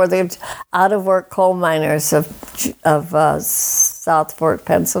documentary for the out-of-work coal miners of South Fork,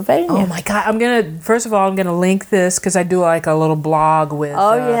 Pennsylvania. Oh my God! First of all, I'm gonna link this because I do like a little blog with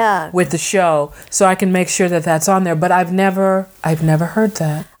with the show, so I can make sure that that's on there. But I've never heard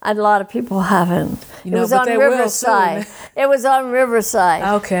that. A lot of people haven't. You know, it was but on they Riverside. will soon. It was on Riverside.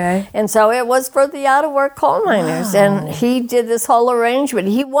 Okay. And so it was for the out-of-work coal miners. Wow. And he did this whole arrangement.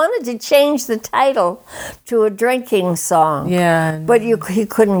 He wanted to change the title to a drinking song. Yeah. But he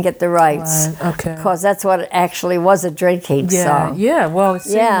couldn't get the rights. Right. Okay. Because that's what it actually was, a drinking song. Yeah. Well, it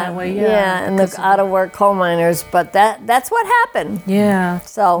seemed that way. Yeah. And the out-of-work coal miners. But that's what happened. Yeah.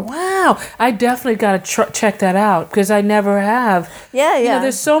 So. Wow. I definitely got to check that out because I never have. Yeah. You know,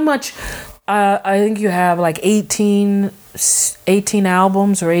 there's so much. I think you have like 18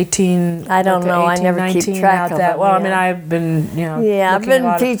 albums or 18. I don't know. 18, I never keep track of that. Well, I mean, I've been, Yeah, I've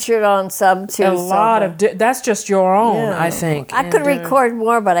been featured on some too. A lot of. That's just your own, I think. I could record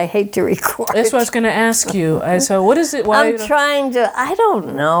more, but I hate to record. That's what I was going to ask you. So, what is it? I'm trying to. I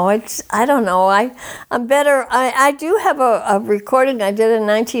don't know. I don't know. I'm better. I do have a recording I did in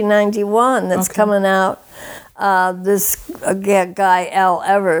 1991 that's coming out. This guy, Al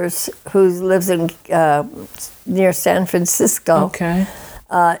Evers, who lives in near San Francisco,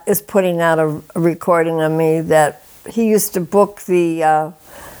 is putting out a recording of me that he used to book the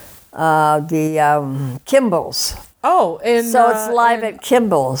Kimball's. Oh, and so it's live at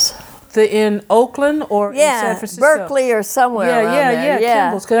Kimball's. In Oakland or in San Francisco? Berkeley or somewhere around there.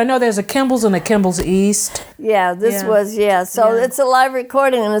 Kimball's. Because I know there's a Kimball's and a Kimball's East. Yeah, this was, So it's a live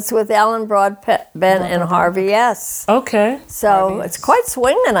recording, and it's with Alan Broadbent and Harvey S. Okay. So it's quite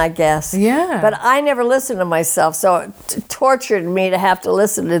swinging, I guess. Yeah. But I never listened to myself, so it tortured me to have to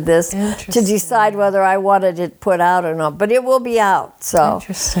listen to this to decide whether I wanted it put out or not. But it will be out. So.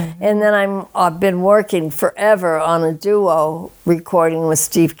 Interesting. And then I've been working forever on a duo recording with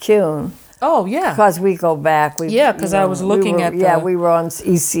Steve Kuhn. Oh, yeah. Because we go back. Because I was looking at we were on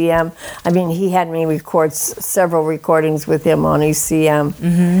ECM. I mean, he had me record several recordings with him on ECM.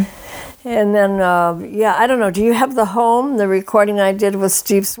 Mm-hmm. And then, I don't know. Do you have the recording I did with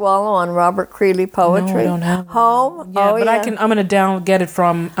Steve Swallow on Robert Creeley poetry? No, I don't have Home? Yeah, but I'm going to download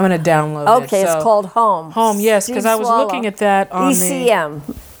it. Okay, it's called Home. Home, yes, because I was looking at that on ECM.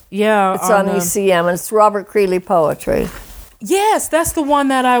 It's on ECM, and it's Robert Creeley poetry. Yes, that's the one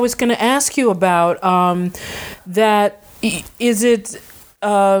that I was going to ask you about. Is it?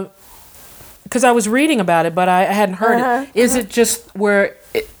 Because I was reading about it, but I hadn't heard it. Is it just where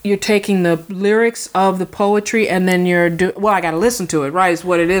you're taking the lyrics of the poetry and then you're well, I got to listen to it, right? Is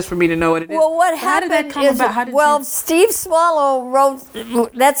what it is for me to know what it is. Well, what happened? How did that come about? Steve Swallow wrote.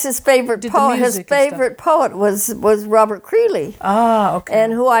 That's his favorite poet. His favorite poet was Robert Creeley. Ah, okay.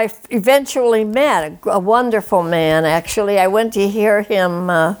 And who I eventually met, a wonderful man. Actually, I went to hear him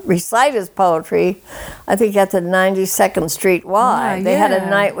recite his poetry. I think at the 92nd Street Y. They had a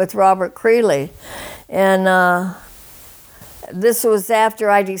night with Robert Creeley, and. This was after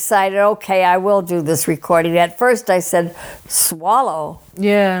I decided, okay, I will do this recording. At first I said, Swallow.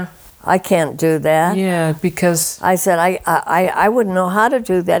 Yeah. I can't do that. Yeah, because I said, I wouldn't know how to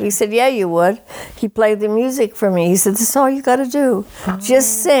do that. He said, yeah, you would. He played the music for me. He said, this is all you got to do.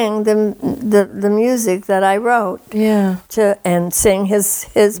 Just sing the music that I wrote. Yeah. And sing his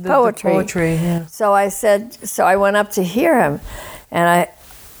poetry. The poetry, yeah. So I said, so I went up to hear him, and I,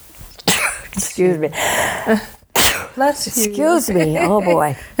 excuse me. Bless you. Excuse me. Oh,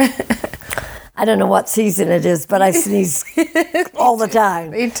 boy. I don't know what season it is, but I sneeze all the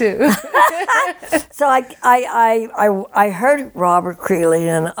time. Me too. So I heard Robert Creeley,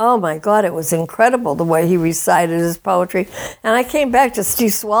 and oh my God, it was incredible the way he recited his poetry. And I came back to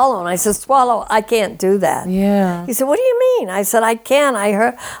Steve Swallow, and I said, Swallow, I can't do that. Yeah. He said, what do you mean? I said, I can. I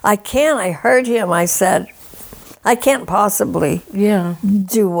heard him. I said, I can't possibly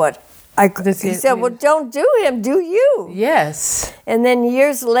do what I could. He said, well, don't do him, do you? Yes. And then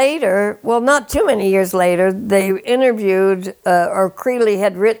years later, well, not too many years later, they interviewed, or Creeley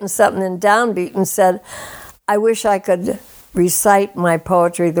had written something in Downbeat and said, I wish I could recite my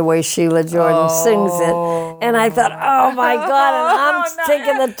poetry the way Sheila Jordan sings it. And I thought, oh my God, and I'm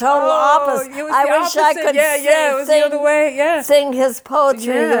thinking the total opposite. I wish I could sing his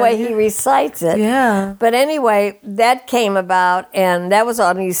poetry the way he recites it. Yeah. But anyway, that came about, and that was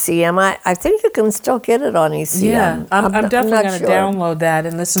on ECM. I think you can still get it on ECM. Yeah, I'm definitely going to download that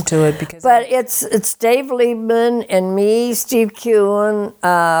and listen to it. But it's Dave Liebman and me, Steve Kewen,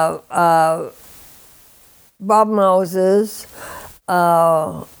 Bob Moses,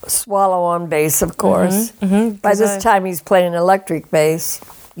 Swallow on bass, of course. By this time, he's playing electric bass.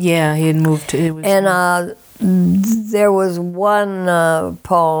 Yeah, he had moved to it. And there was one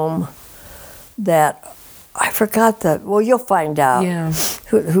poem that I forgot that. Well, you'll find out. Yeah.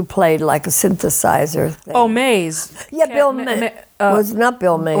 Who played like a synthesizer thing. Oh, Mays. Yeah, Bill Mays. Was not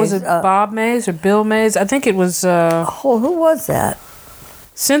Bill Mays. Was it Bob Mays or Bill Mays? I think it was. Who was that?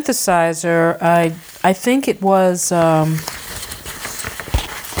 Synthesizer. I think it was.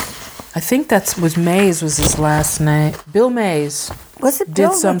 I think that was Mays was his last name. Bill Mays. Was it Bill?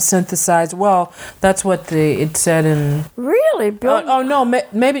 Did some synthesizer. Well, that's what it said in. Really, Bill? No,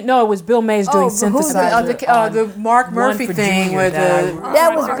 maybe no. It was Bill Mays doing synthesizer. The Mark Murphy thing with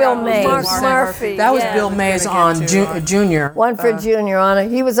that was Bill Mays. Mark Murphy. That was Bill Mays on Junior. One for Junior on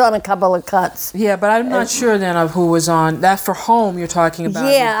it. He was on a couple of cuts. Yeah, but I'm not sure then of who was on that for Home. You're talking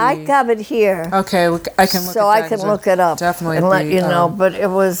about. Yeah, I have it here. Okay, I can look. So I can look it up. Definitely, and let you know. But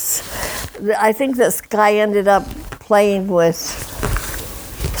it was. I think this guy ended up playing with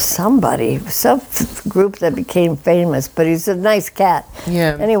some group that became famous, but he's a nice cat.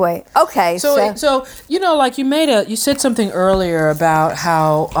 Yeah. Anyway, okay. So like you said something earlier about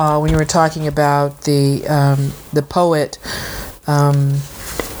how when you were talking about the poet, I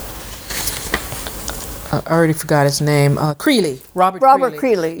already forgot his name. Creeley, Robert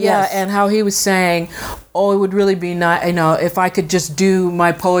Creeley. Yeah, yes. and how he was saying, "Oh, it would really be nice, if I could just do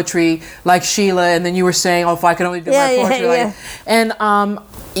my poetry like Sheila." And then you were saying, "Oh, if I could only do my poetry like," and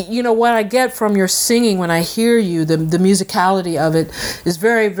what I get from your singing when I hear you, the musicality of it is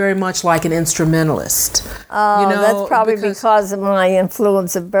very, very much like an instrumentalist. That's probably because of my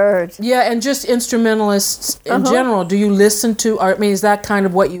influence of Bird. Yeah, and just instrumentalists in general. Do you listen to? Is that kind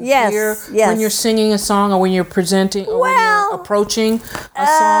of what you hear when you're singing a song, or when you're presenting, or when you're approaching a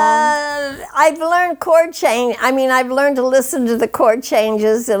song? I've learned chord change. I've learned to listen to the chord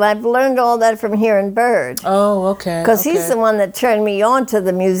changes, and I've learned all that from hearing Bird. Oh, okay. Because he's the one that turned me on to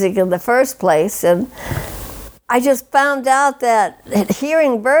the music in the first place, and I just found out that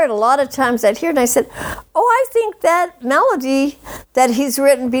hearing Bird, a lot of times I'd hear it and I said, oh, I think that melody that he's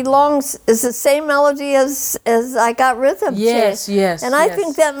written is the same melody as I Got Rhythm. Yes. And I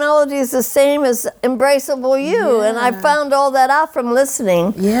think that melody is the same as Embraceable You. Yeah. And I found all that out from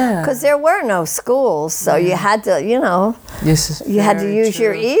listening. Yeah. Because there were no schools, so you had to, had to use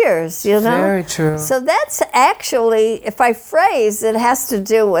your ears, Very true. So that's actually, if I phrase, it has to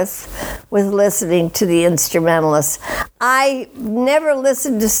do with listening to the instrumentalists. I never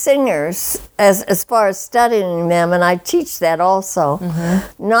listened to singers as far as studying them, and I teach that also.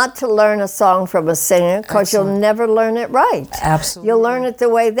 Not to learn a song from a singer, because you'll never learn it right. Absolutely. You'll learn it the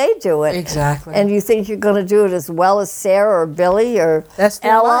way they do it. Exactly. And you think you're going to do it as well as Sarah or Billy or That's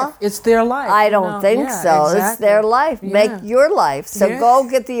their Ella. Life. It's their life. I don't think so. Exactly. It's their life. Yeah. Make your life. So go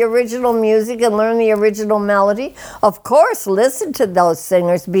get the original music and learn the original melody. Of course, listen to those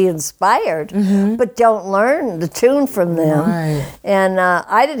singers, be inspired, but don't learn the tune from them. Right. And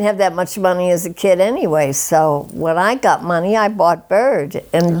I didn't have that much money as a kid anyway, so when I got money, I bought Bird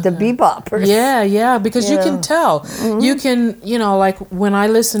and the Beboppers. Yeah, because you can tell. You can, like when I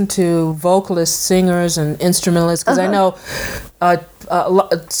listen to vocalists, singers, and instrumentalists, because I know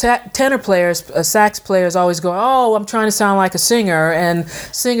tenor players, sax players always go, "Oh, I'm trying to sound like a singer," and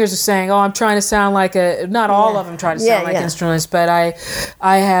singers are saying, "Oh, I'm trying to sound like a." Not all of them try to sound like instrumentalists, but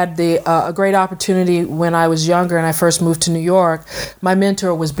I had a great opportunity when I was younger and I first moved to New York. My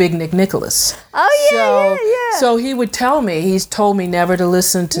mentor was Big Nick Nicholas. Oh yeah. So he would tell me, he's told me never to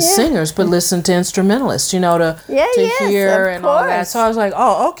listen to singers, but listen to instrumentalists. To hear and all that. So I was like,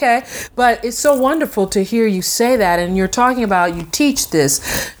 oh, okay. But it's so wonderful to hear you say that, and you're talking about you teach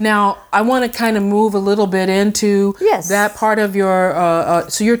this. Now, I want to kind of move a little bit into that part of your,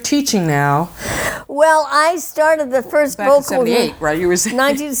 so you're teaching now. Well, I started the first Back vocal... in 78, right? You were saying.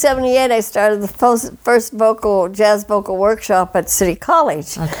 1978, I started the first jazz vocal workshop at City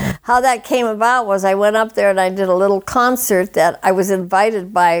College. Okay. How that came about was I went up there and I did a little concert that I was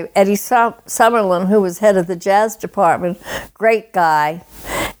invited by Eddie Summerlin, who was head of the jazz department, great guy.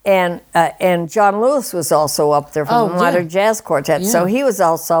 And John Lewis was also up there from the Modern Jazz Quartet, so he was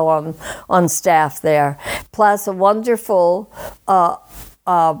also on staff there. Plus a wonderful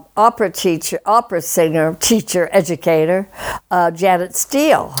opera singer, teacher, educator, Janet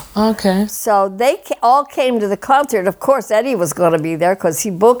Steele. Okay. So they all came to the concert. Of course, Eddie was going to be there because he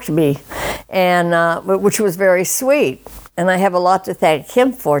booked me, and which was very sweet. And I have a lot to thank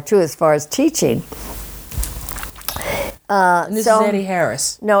him for too, as far as teaching. And this is Eddie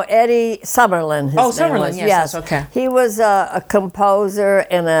Harris. No, Eddie Summerlin. Summerlin, yes, okay. He was a composer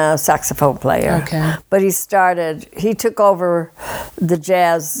and a saxophone player. Okay. But he took over the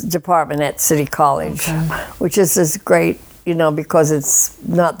jazz department at City College, which is this great, because it's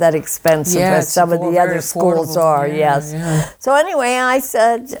not that expensive as some of the other schools are, Yeah. So anyway, I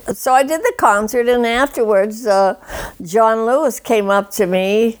did the concert, and afterwards, John Lewis came up to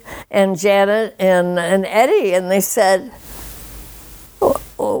me and Janet and Eddie, and they said,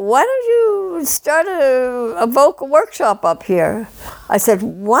 why don't you start a vocal workshop up here? I said,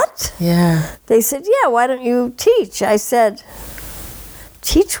 what? Yeah. They said, yeah, why don't you teach? I said,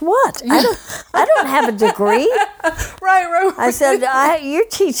 teach what? I don't have a degree. Right. I said, you're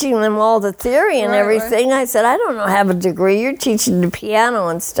teaching them all the theory and everything. Right. I said, I don't have a degree. You're teaching the piano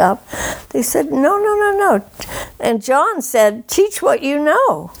and stuff. They said, no. And John said, teach what you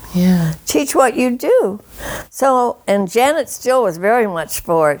know. Yeah. Teach what you do. So, and Janet still was very much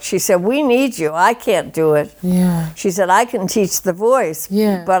for it. She said, we need you. I can't do it. Yeah. She said, I can teach the voice,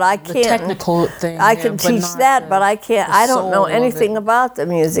 but I can't. The technical thing. I can teach that, but I can't. I don't know anything about the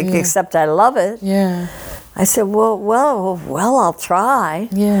music except I love it. Yeah. I said, well, I'll try.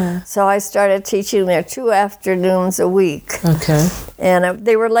 Yeah. So I started teaching there 2 afternoons a week. Okay. And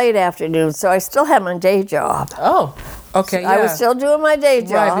they were late afternoons, so I still had my day job. Oh, okay, I was still doing my day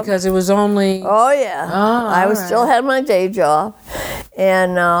job. Right, because it was only... Oh, yeah. Still had my day job.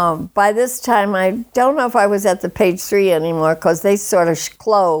 And by this time, I don't know if I was at the Page 3 anymore, because they sort of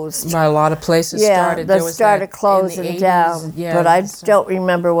closed. Right, a lot of places started. They started closing down. Yeah, but I don't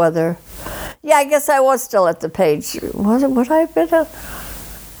remember whether... Yeah, I guess I was still at the Page. Would I have been?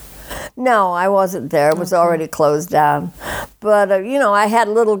 No, I wasn't there. It was already closed down. But, I had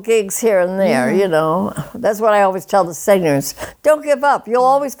little gigs here and there, That's what I always tell the singers. Don't give up. You'll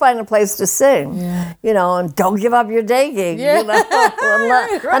always find a place to sing, and don't give up your day gig,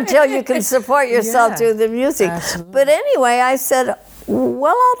 until you can support yourself through the music. Absolutely. But anyway, I said,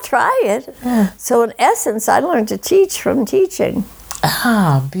 well, I'll try it. Yeah. So in essence, I learned to teach from teaching.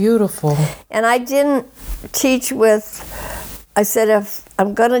 Ah, beautiful. And I didn't teach I said, if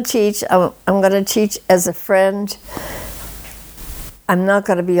I'm going to teach, I'm going to teach as a friend. I'm not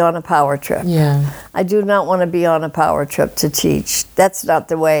going to be on a power trip. Yeah. I do not want to be on a power trip to teach. That's not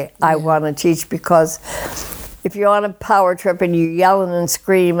the way I want to teach, because if you're on a power trip and you're yelling and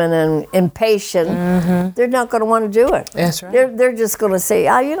screaming and impatient, they're not going to want to do it. That's right. They're just going to say,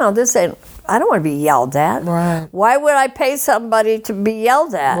 this ain't... I don't want to be yelled at. Right. Why would I pay somebody to be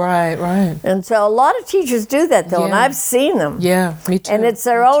yelled at? Right. And so a lot of teachers do that, though, and I've seen them. Yeah, me too. And it's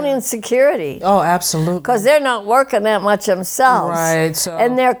their own insecurity. Oh, absolutely. Because they're not working that much themselves. Right. So.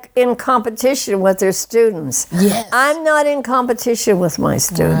 And they're in competition with their students. Yes. I'm not in competition with my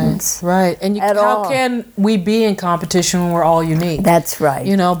students. Right. And how can we be in competition when we're all unique? That's right.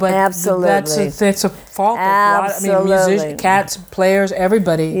 But absolutely. That's a fault. Absolutely. Musicians, cats, players,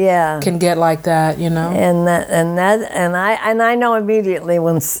 everybody can get like that, And I know immediately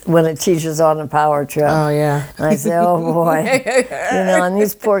when a teacher's on a power trip. Oh yeah. I say, oh boy, and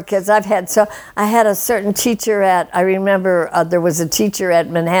these poor kids. I had a certain teacher I remember there was a teacher at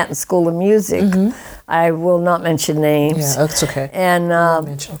Manhattan School of Music. I will not mention names. Yeah, that's okay. And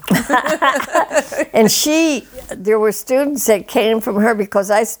and she there were students that came from her because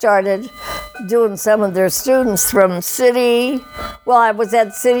I started doing some of their students from City. Well, I was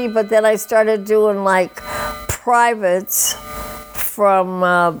at City, but then I started doing like privates from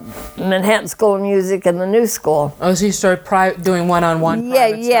Manhattan School of Music and the New School. Oh, so you started doing one-on-one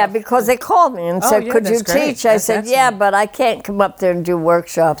private stuff? Because they called me and said, could you great. teach? I said, yeah, but I can't come up there and do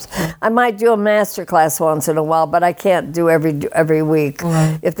workshops. I might do a master class once in a while, but I can't do every week.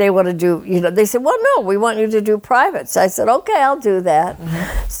 Right. If they want to do, they said, well, no, we want you to do privates. I said, okay, I'll do that.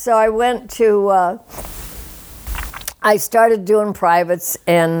 So I went to, I started doing privates,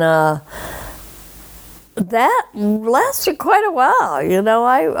 and that lasted quite a while.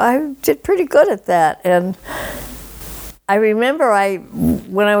 I did pretty good at that. And I remember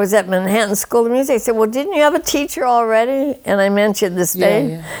when I was at Manhattan School of Music, they said, well, didn't you have a teacher already? And I mentioned this name.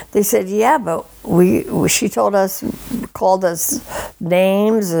 Yeah. They said, yeah, but she called us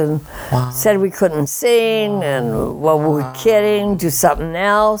names and said we couldn't sing and, well, we were kidding, do something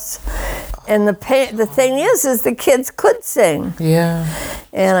else. And the thing is the kids could sing. Yeah.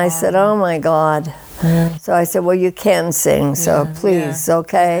 And I said, oh, my God. Yeah. So I said, well, you can sing, so please,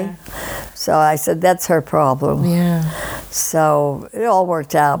 okay? Yeah. So I said, that's her problem. Yeah. So it all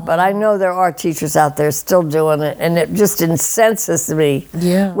worked out. But I know there are teachers out there still doing it, and it just incenses me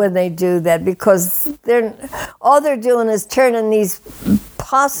when they do that, because all they're doing is turning these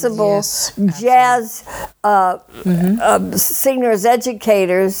possible jazz singers,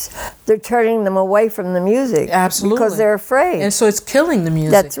 educators, they're turning them away from the music. Absolutely. Because they're afraid. And so it's killing the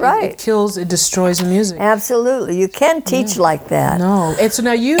music. That's right. It destroys the music. Absolutely. You can't teach like that. No. And so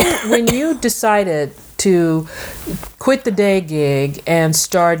now when you decided to quit the day gig and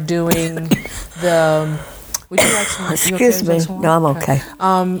start doing the... Would you like some? Excuse me. No, I'm okay.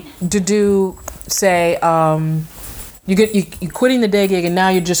 To do, say... You quitting the day gig, and now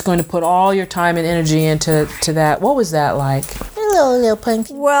you're just going to put all your time and energy into that. What was that like? Hello, little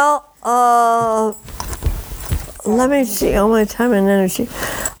Punky. Well, let me see. All my time and energy.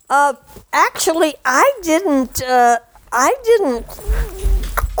 Actually, I didn't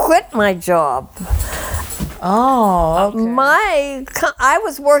quit my job. Oh, okay. I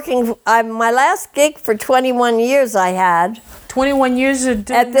was working. My last gig for 21 years I had. 21 years at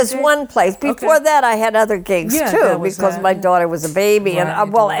this one place. Before that, I had other gigs too, because my daughter was a baby,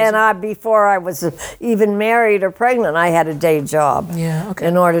 and before I was even married or pregnant, I had a day job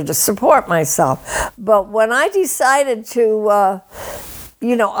in order to support myself. But when I decided to,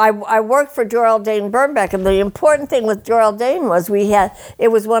 I worked for Doyle Dane Bernbach, and the important thing with Doyle Dane was it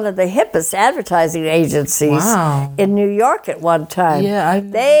was one of the hippest advertising agencies in New York at one time. Yeah,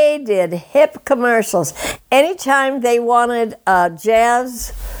 they did hip commercials. Anytime they wanted a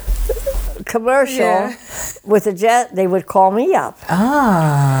jazz commercial with a jazz, they would call me up.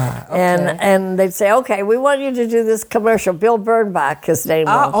 Okay. And they'd say, okay, we want you to do this commercial. Bill Bernbach, his name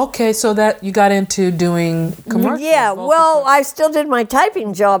was. Okay, so that you got into doing commercials. Yeah, well, I still did my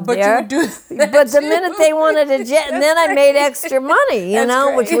typing job there. You would do that but the minute they wanted a jet, and then I made extra money,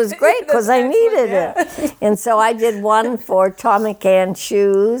 which was great because I needed it. And so I did one for Tom McCann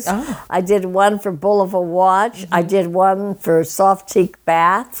Shoes. I did one for Bulova Watch. I did one for Soft Teak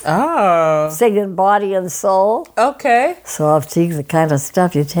Bath. Singing Body and Soul. Okay. Soft Teak, the kind of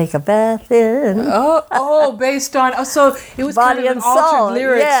stuff you take a bath in. Based on so it was Body kind of and altered Soul.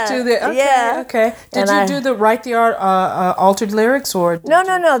 lyrics to the okay. Did you write the altered lyrics or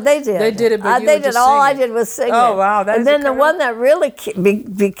no, they did. They did it, but they did. All I did was sing it. Oh wow! And then the one that really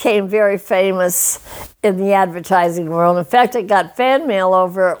became very famous in the advertising world, in fact, I got fan mail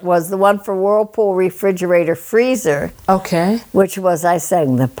over it, was the one for Whirlpool Refrigerator Freezer. Okay. Which was, I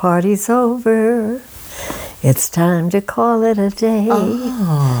sang, the party's over, it's time to call it a day.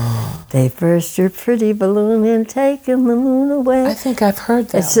 They burst your pretty balloon and taken the moon away. I think I've heard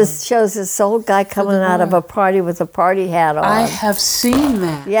that. It just shows this old guy coming out of a party with a party hat on. I have seen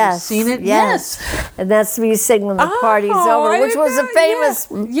that. Yes. You've seen it? Yes. And that's me singing The Party's Over, which was a famous,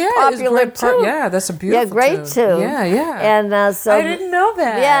 popular tune. Yeah, that's a beautiful great tune. Yeah. And so I didn't know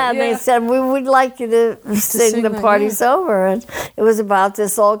that. Yeah, and they said, we would like you to sing The Party's Over. And it was about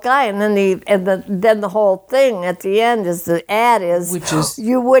this old guy. And then the whole thing at the end is the ad is, which is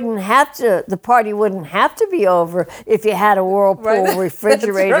the party wouldn't have to be over if you had a Whirlpool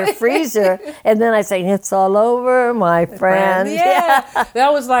refrigerator freezer. And then I say, it's all over, my friend. Yeah.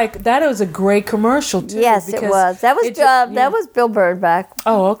 That was a great commercial too. Yes, it was. That was Bill Bernbach.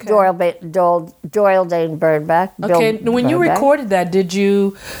 Oh, okay. Doyle Dane Bernbach. Okay, when you recorded that, did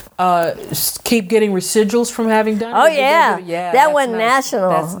you keep getting residuals from having done it? Oh, yeah. That went national.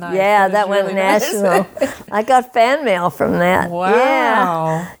 That's nice. Yeah, that went national. I got fan mail from that.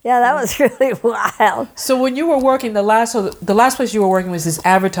 Wow. Yeah, that was really wild. So when you were working, the last place you were working was this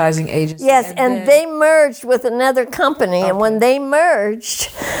advertising agency. Yes, and they merged with another company, and when they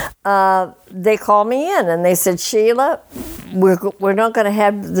merged, they called me in and they said, Sheila, we're not going to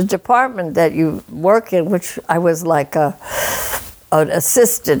have the department that you work in, which I was like an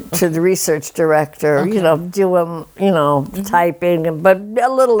assistant to the research director, doing, typing, but a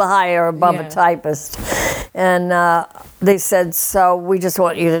little higher above a typist. And they said, so we just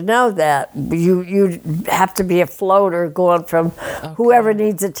want you to know that you have to be a floater going from whoever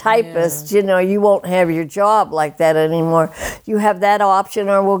needs a typist, you won't have your job like that anymore. You have that option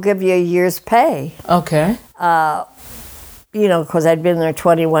or we'll give you a year's pay. Okay. Because I'd been there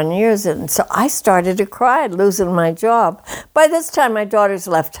 21 years. And so I started to cry, losing my job. By this time, my daughter's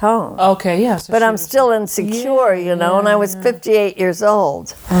left home. Okay, yes. But I'm still insecure, and I was 58 years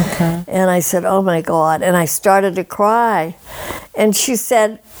old. Okay. And I said, oh, my God. And I started to cry. And she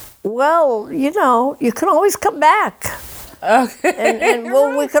said, well, you can always come back. Okay. And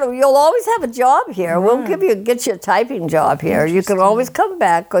you'll always have a job here. We'll get you a typing job here. You can always come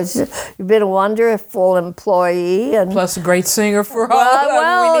back because you've been a wonderful employee and plus a great singer for all.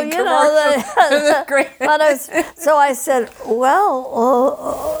 Well, great. So I said, so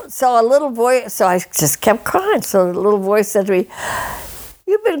a little voice. So I just kept crying. So the little voice said to me,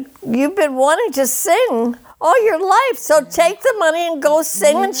 "You've been wanting to sing all your life, so take the money and go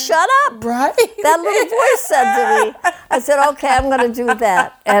sing and shut up." Right. That little voice said to me. I said, okay, I'm going to do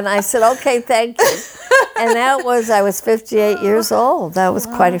that. And I said, okay, thank you. And I was 58 years old. That was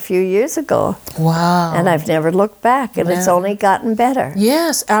quite a few years ago. Wow. And I've never looked back, and it's only gotten better.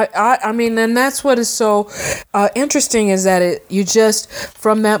 Yes. I mean, and that's what is so interesting is that you just,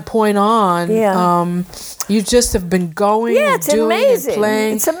 from that point on, you just have been going and doing amazing. And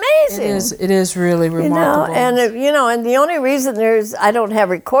playing. It's amazing. It is really remarkable. And the only reason I don't have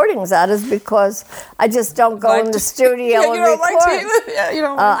recordings out is because I just don't go in the studio and record.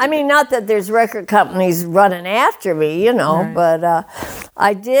 I mean, not that there's record companies running after me, right. But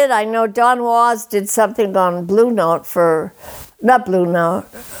I did. I know Don Was did something on Blue Note not Blue Note.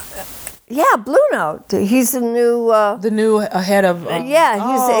 Yeah, Blue Note. He's the new head of.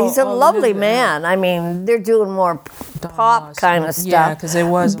 He's a lovely man. I mean, they're doing more pop kind of stuff. Yeah, because it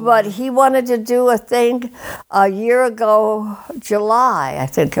was. But he wanted to do a thing a year ago, July, I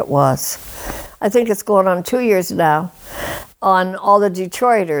think it was. I think it's going on 2 years now. On all the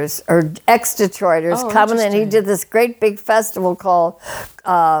Detroiters or ex-Detroiters coming in. He did this great big festival called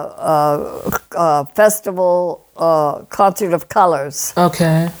Festival Concert of Colors.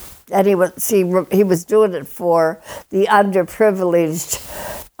 Okay. And he was doing it for the underprivileged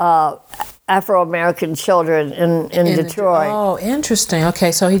Afro-American children in Detroit. Oh, interesting.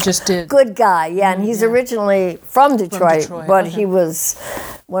 Okay, so he just did. Good guy, yeah. And he's originally from Detroit, but he was.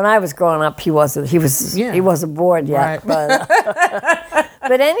 When I was growing up, he wasn't born yet. Right.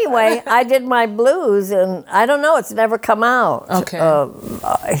 But anyway, I did my blues, and I don't know, it's never come out. Okay.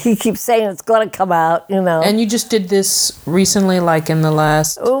 He keeps saying it's going to come out, And you just did this recently, like in the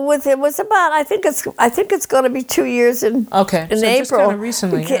last. It was about. I think it's going to be 2 years in. Okay. In so April. Just kind of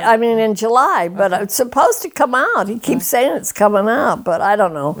recently. I mean, in July, but it's supposed to come out. He keeps saying it's coming out, but I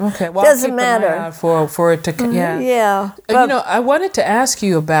don't know. Okay. Well, doesn't I'll keep matter an eye out for it to. Yeah. Yeah. But, I wanted to ask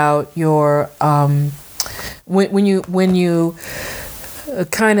you about your when you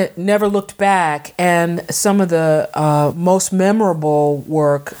kind of never looked back, and some of the most memorable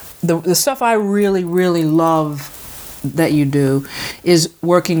work, the stuff I really, really love that you do is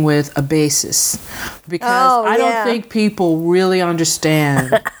working with a bassist, because I don't think people really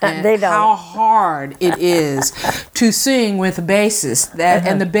understand how hard it is to sing with a bassist.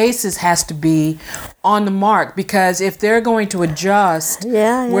 And the bassist has to be on the mark, because if they're going to adjust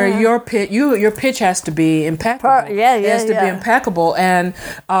where your pitch has to be impeccable. It has to be impeccable, and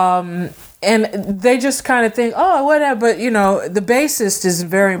they just kind of think, oh, whatever. But, the bassist is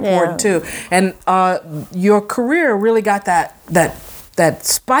very important too. And your career really got that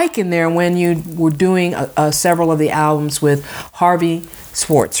spike in there when you were doing several of the albums with Harvey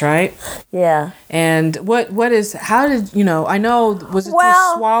Swartz, right? Yeah. And how did, I know, was it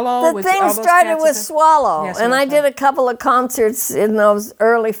Swallow? The thing started with Swallow. Yes, and I did a couple of concerts in those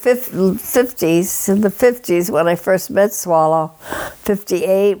early 50s, in the 50s when I first met Swallow.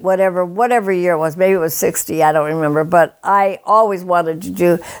 58, whatever year it was. Maybe it was 60, I don't remember. But I always wanted to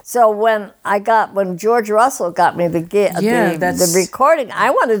do. So when George Russell got me the recording, I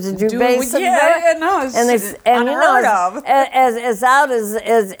wanted to do bass and unheard of.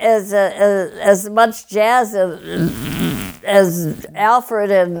 As much jazz as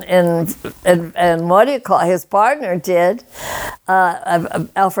Alfred and what do you call his partner did,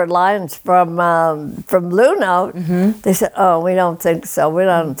 Alfred Lyons from Blue Note, they said, "Oh, we don't think so. We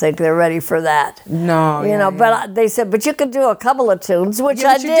don't think they're ready for that." No, But they said, "But you could do a couple of tunes," which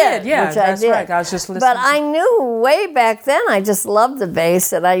I did. Yeah, which that's I did. right. I was just listening. But I knew way back then. I just loved the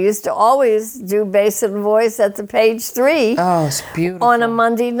bass, and I used to always do bass and voice at the Page 3. Oh, it's beautiful. On a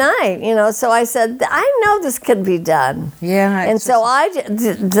Monday night, so I said, I know this can be done. Yeah. And so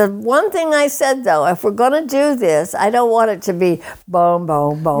the one thing I said, though, if we're going to do this, I don't want it to be boom,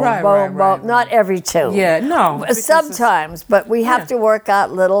 boom, boom, Right, boom, boom. right. Not every tune. Yeah, no. Sometimes, but we have to work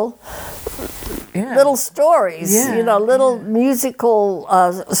out little stories, little musical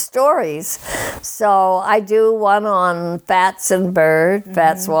stories. So I do one on Fats and Bird,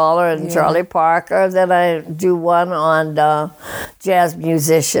 Fats Waller and Charlie Parker. Then I do one on jazz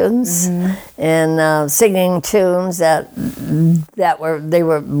musicians and singing tunes that were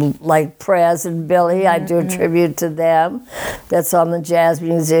like Prez and Billy. I do a tribute to them. That's on the jazz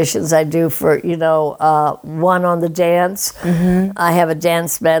musicians. I do for one on the dance. I have a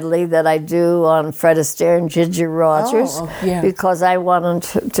dance medley that I do on Fred Astaire and Ginger Rogers because I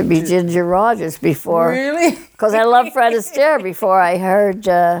wanted to be Ginger Rogers before. Really? Because I love Fred Astaire before I heard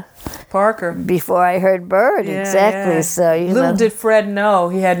Parker. Before I heard Bird, exactly. Yeah. So little did Fred know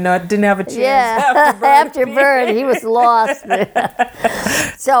he didn't have a chance. Yeah, after Bird, he was lost.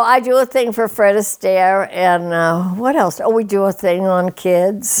 So I do a thing for Fred Astaire, and what else? Oh, we do a thing on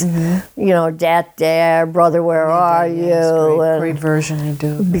kids. Dat Dare, Brother, Where Are You? Great version you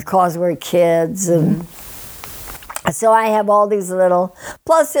do. Because We're Kids, and so I have all these little,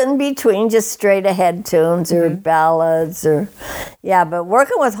 plus in between, just straight ahead tunes or ballads but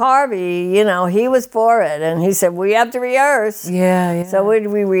working with Harvey, he was for it, and he said, we have to rehearse. Yeah. So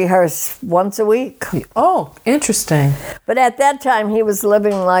we rehearse once a week. Oh, interesting. But at that time, he was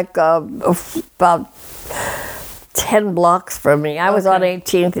living like about 10 blocks from me. I was on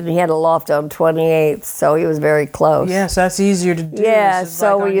 18th, and he had a loft on 28th, so he was very close. Yes, that's easier to do. Yeah,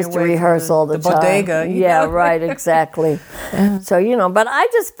 so we used to rehearse all the time. Bodega. Yeah, right, exactly. So, but I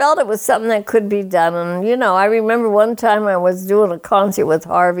just felt it was something that could be done. And, I remember one time I was doing a concert with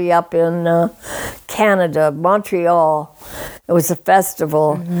Harvey up in Canada, Montreal. It was a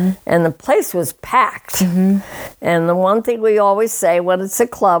festival, and the place was packed. And the one thing we always say when it's a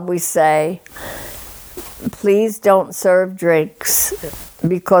club, we say, please don't serve drinks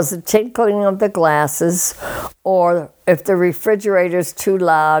because the tinkling of the glasses, or if the refrigerator's too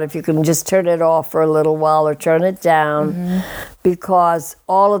loud, if you can just turn it off for a little while or turn it down, because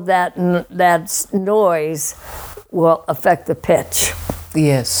all of that noise will affect the pitch.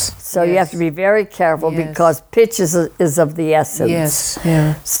 Yes. So you have to be very careful because pitch is of the essence. Yes,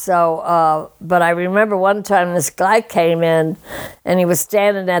 yeah. So, but I remember one time this guy came in and he was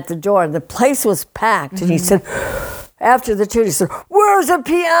standing at the door and the place was packed and he said, after the tune, he said, where's the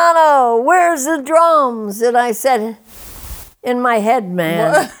piano? Where's the drums? And I said, in my head,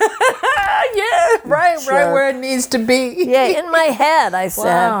 man. Right where it needs to be. Yeah, in my head, I said.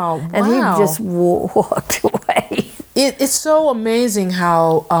 Wow. And he just walked away. It's so amazing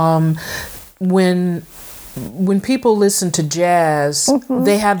how when people listen to jazz,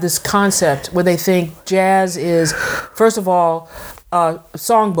 they have this concept where they think jazz is, first of all, a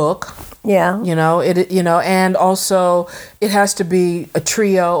songbook. Yeah. And also it has to be a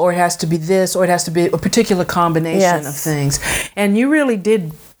trio, or it has to be this, or it has to be a particular combination of things. And you really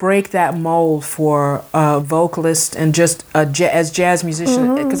did break that mold for a vocalist and just as jazz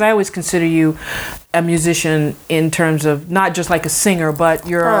musician, because I always consider you a musician in terms of not just like a singer, but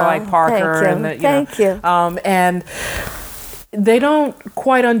you're like Parker. Thank you. And they don't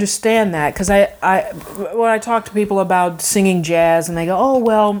quite understand that, because when I talk to people about singing jazz, and they go, oh,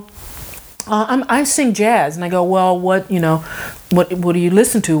 well, I sing jazz, and I go, well, what do you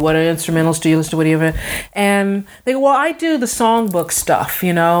listen to? What instrumentals do you listen to? What do you? And they go, well, I do the songbook stuff,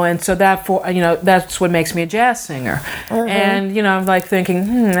 and so that's what makes me a jazz singer. And I'm like thinking,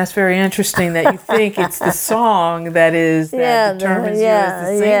 that's very interesting that you think it's the song that determines you as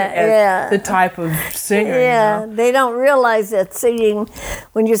the singer, as the type of singer. Yeah, they don't realize that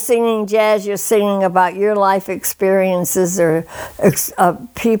when you're singing jazz, you're singing about your life experiences or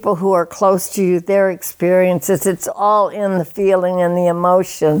people who are close to you, their experiences. It's all in the feeling and the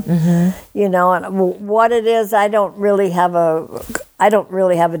emotion, and what it is, I don't really have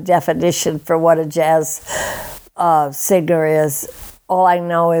a definition for what a jazz singer is. all I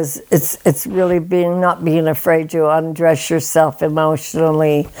know is it's really not being afraid to undress yourself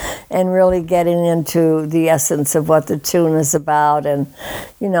emotionally, and really getting into the essence of what the tune is about. And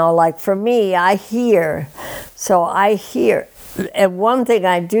like for me, I hear. And one thing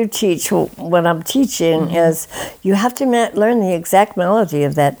I do teach when I'm teaching is you have to learn the exact melody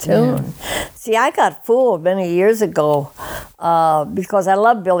of that tune. Yeah. See, I got fooled many years ago because I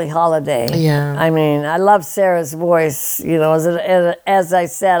love Billie Holiday. Yeah. I mean, I love Sarah's voice. As I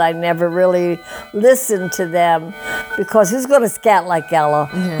said, I never really listened to them because who's going to scat like Ella?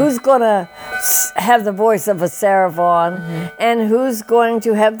 Mm-hmm. Who's going to have the voice of a Sarah Vaughan? Mm-hmm. And who's going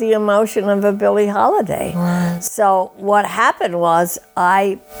to have the emotion of a Billie Holiday? Right. So what happened was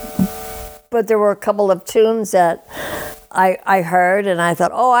but there were a couple of tunes that I heard and I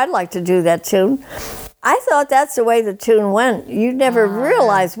thought, I'd like to do that tune. I thought that's the way the tune went. You never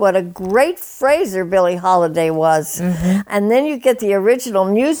realize what a great phraser Billie Holiday was. Mm-hmm. And then you get the original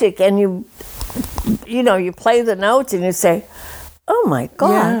music and you play the notes and you say, oh my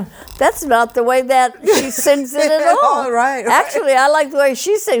God, that's not the way that she sings it at all. Right. Actually, I like the way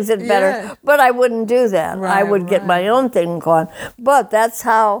she sings it better, but I wouldn't do that. Right, I would get my own thing going. But that's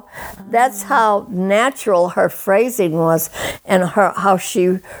how natural her phrasing was, and how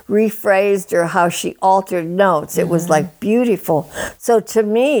she rephrased or how she altered notes. It was like beautiful. So to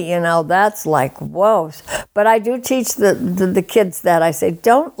me, that's like, whoa. But I do teach the kids that. I say,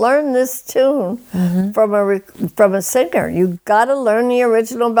 don't learn this tune from a singer. You got to learn the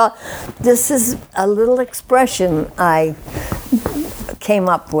original. This is a little expression I came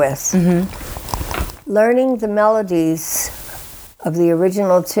up with. Mm-hmm. Learning the melodies of the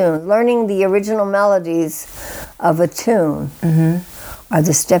original tune, learning the original melodies of a tune are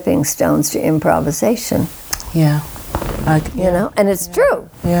the stepping stones to improvisation. Yeah. And it's true.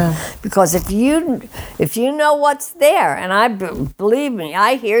 Yeah. Because if you know what's there, and believe me,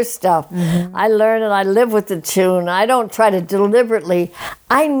 I hear stuff. Mm-hmm. I learn and I live with the tune. I don't try to deliberately.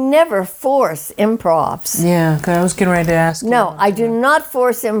 I never force improvs. Yeah, because I was getting ready to ask. No, I do not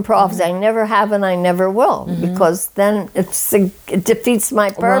force improvs. Mm-hmm. I never have and I never will, because then it defeats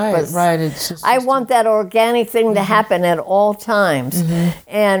my purpose. Right. It's just, I want that organic thing to happen at all times,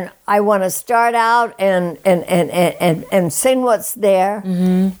 and I want to start out and sing what's there,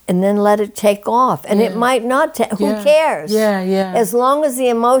 and then let it take off. And it might not. Who cares? Yeah. As long as the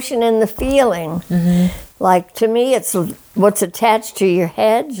emotion and the feeling. Like, to me, it's what's attached to your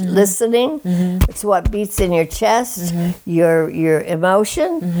head, listening. It's what beats in your chest, your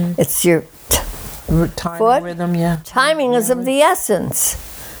emotion. It's your timing, foot. Rhythm, yeah. Timing is of the essence.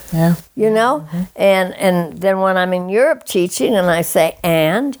 Yeah. And then when I'm in Europe teaching and I say,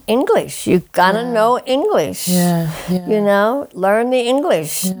 and English, you gotta know English. Learn the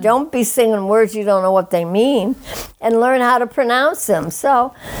English. Don't be singing words you don't know what they mean, and learn how to pronounce them.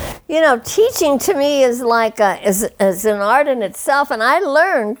 So, teaching to me is like is an art in itself, and I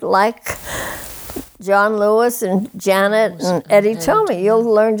learned like John Lewis and Janet and Eddie told me, you'll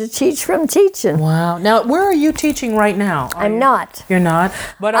learn to teach from teaching. Wow. Now, where are you teaching right now? I'm not. You're not?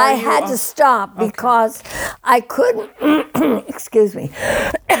 But I had to stop because I couldn't, excuse me,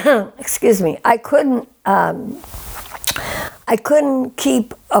 I couldn't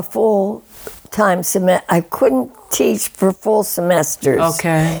keep a full-time semester. I couldn't teach for full semesters.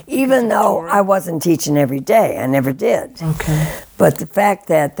 Okay. Even though I wasn't teaching every day. I never did. Okay. But the fact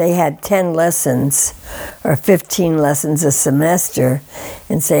that they had 10 lessons or 15 lessons a semester,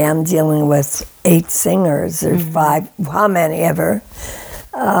 and say I'm dealing with 8 singers or 5, how many ever,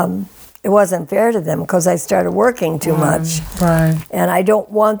 it wasn't fair to them because I started working too much. Right. And I don't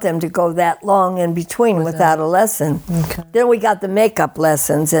want them to go that long in between without a lesson. Okay. Then we got the makeup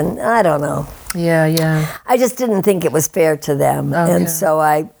lessons, and I don't know. Yeah. I just didn't think it was fair to them. Okay. And so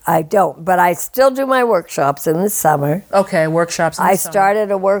I don't. But I still do my workshops in the summer. Okay, workshops in the summer. I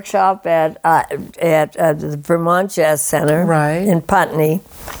started a workshop at the Vermont Jazz Center in Putney.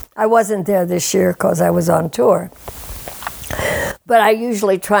 I wasn't there this year because I was on tour. But I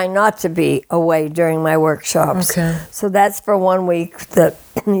usually try not to be away during my workshops. Okay. So that's for 1 week,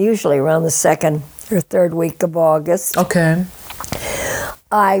 usually around the 2nd or 3rd week of August. Okay.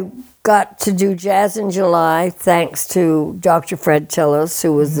 I got to do Jazz in July thanks to Dr. Fred Tillis,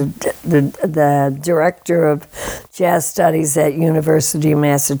 who was the director of jazz studies at University of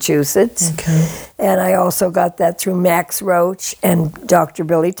Massachusetts. Okay. And I also got that through Max Roach, and Dr.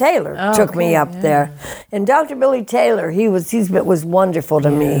 Billy Taylor took me up there. And Dr. Billy Taylor, he was wonderful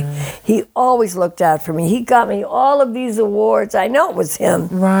to me. He always looked out for me. He got me all of these awards. I know it was him.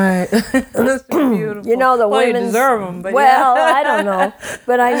 Right. That's beautiful. You know, the well, women's... you deserve them, but well, I don't know.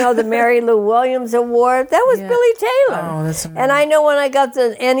 But I know the Mary Lou Williams Award. That was Billy Taylor. Oh, that's amazing. And I know when I got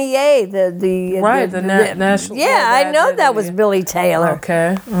the NEA, the national... Yeah, I know that was Billy Taylor.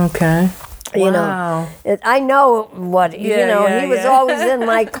 Okay. You know, I know what, he was always in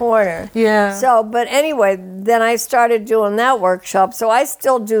my corner. Yeah. So, but anyway, then I started doing that workshop. So I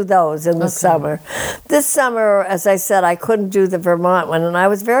still do those in the summer. This summer, as I said, I couldn't do the Vermont one, and I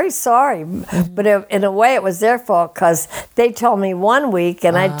was very sorry. But in a way, it was their fault because they told me 1 week,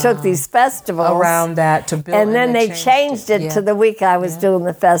 and I took these festivals. Around that to build. And then they changed it to the week I was doing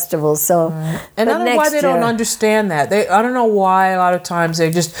the festival. So, and I don't know why they don't understand that. I don't know why a lot of times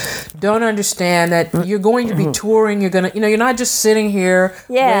they just don't understand that you're going to be touring. You're gonna, you're not just sitting here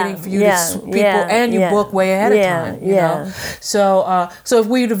waiting for you to people, and you book way ahead of time. You know? So if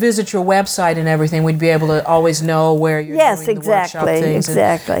we were to visit your website and everything, we'd be able to always know where you're doing the workshop things.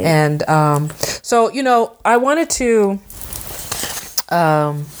 Exactly. And so I wanted to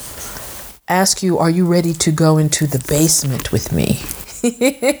ask you: are you ready to go into the basement with me?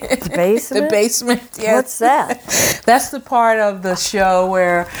 The basement? The basement, yes. What's that? That's the part of the show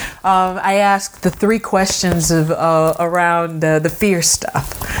where I ask the 3 questions of around the fear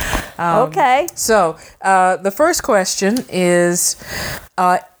stuff. Okay. So the first question is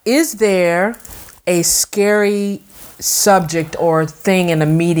there a scary subject or thing in a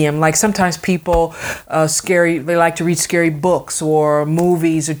medium? Like sometimes people they like to read scary books or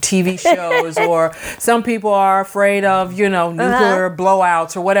movies or TV shows, or some people are afraid of nuclear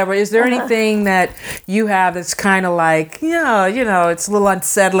blowouts or whatever. Is there anything that you have that's kind of like it's a little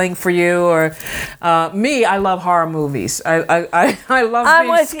unsettling for you? Or me, I love horror movies. I love I'm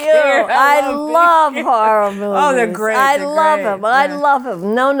being with scared. you. I love horror movies. Oh, they're great. I love them. I love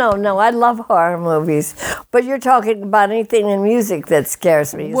them. No. I love horror movies. But you're talking about anything in music that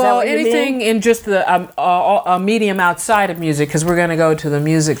scares me. Is that what anything you mean? in just the a medium outside of music, because we're going to go to the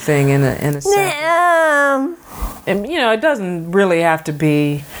music thing in a second. And it doesn't really have to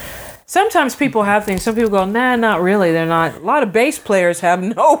be. Sometimes people have things. Some people go, nah, not really. They're not. A lot of bass players have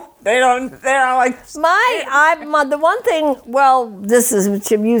no. They don't. They're not like. The one thing. Well, this is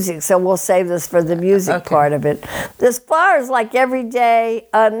to music, so we'll save this for the music part of it. As far as like every day,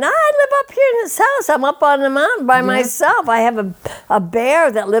 I live up here in this house. I'm up on the mountain by myself. I have a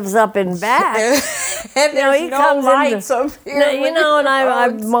bear that lives up in back. And he comes lights up here.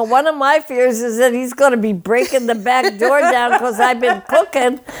 And one of my fears is that he's going to be breaking the back door down because I've been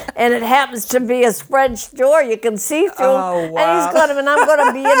cooking, and it happens to be a French door you can see through. Oh, wow. And I'm going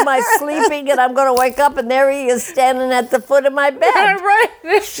to be in my sleeping, and I'm going to wake up, and there he is standing at the foot of my bed.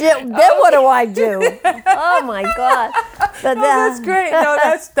 Right. Shit. Then what do I do? Oh my God! But that's great. No,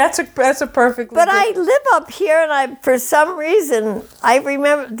 that's a perfect. But I live up here, and for some reason I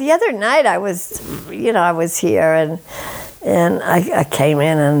remember the other night I was here, and I came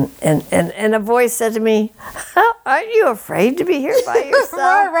in, and a voice said to me, "Aren't you afraid to be here by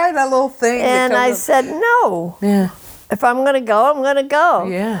yourself?" right, that little thing. And I said, "No. Yeah. If I'm going to go, I'm going to go."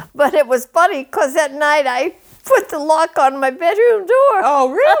 Yeah. But it was funny because that night I put the lock on my bedroom door. Oh,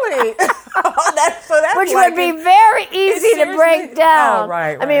 really? That's which would be very easy to break down. Oh,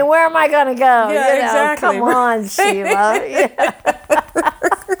 right. I mean, where am I going to go? Yeah, exactly. Come on, Sheila.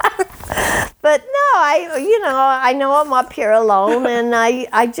 But no, I know I'm up here alone, and I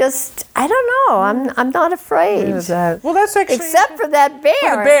don't know. I'm not afraid. Well, that's actually except for that bear.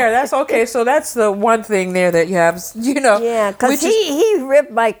 For the bear, that's okay. So that's the one thing there that you have. Yeah, because he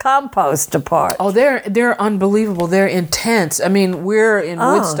ripped my compost apart. Oh, they're unbelievable. They're intense. I mean, we're in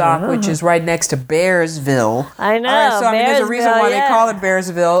Woodstock, which is right next to Bearsville. I know. All right, so there's a reason why they call it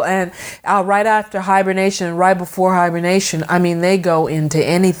Bearsville, and right after hibernation and right before hibernation, I mean, they go into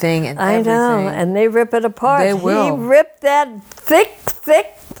anything and everything. I know, and they rip it apart. They will. He ripped that thick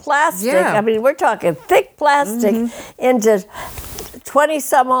plastic. Yeah. I mean, we're talking thick plastic into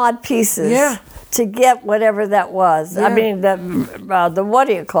 20-some-odd pieces. Yeah. To get whatever that was. Yeah. I mean, the what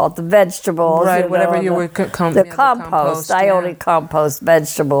do you call it? The vegetables. Right, whatever you would compost. The compost. I only compost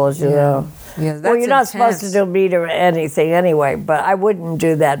vegetables, you know. Yeah, that's well, you're not intense. supposed to do meat or anything anyway, but I wouldn't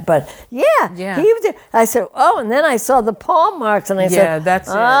do that. But I said, and then I saw the paw marks, and I said, that's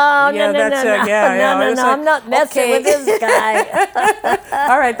it. No, I'm not messing with this guy.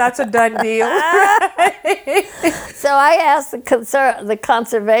 All right, that's a done deal. So I asked the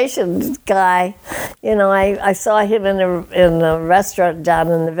conservation guy, you know, I saw him in a restaurant down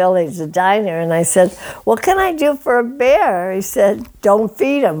in the village, a diner, and I said, what can I do for a bear? He said, don't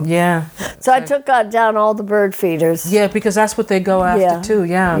feed him. Yeah. So I took down all the bird feeders. Yeah, because that's what they go after too.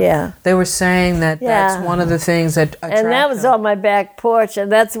 Yeah. Yeah. They were saying that that's one of the things that attract and that was them. on my back porch,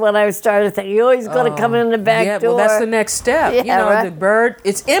 and that's when I started thinking, oh, he's going to come in the back door. Well, that's the next step. Yeah, you know, right. the bird,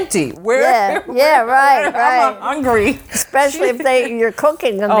 it's empty. Right. I'm hungry. Especially if you're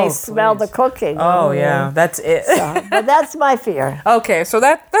cooking and they smell the cooking. Oh, yeah, that's it. So, but that's my fear. Okay, so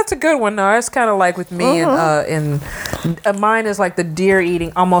that's a good one. No, it's kind of like with me, and mine is like the deer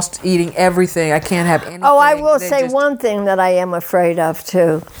almost eating everything. I can't have anything. Oh, I will say one thing that I am afraid of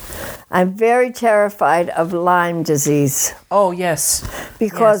too. I'm very terrified of Lyme disease. Oh, yes.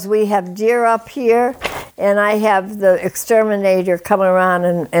 Because we have deer up here, and I have the exterminator come around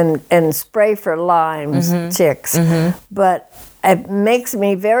and spray for Lyme ticks. But it makes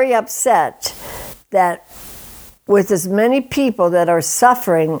me very upset that with as many people that are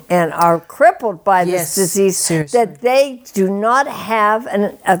suffering and are crippled by this disease, seriously. that they do not have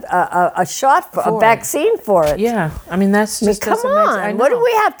a shot for a vaccine for it. Yeah, I mean that's just come on. What do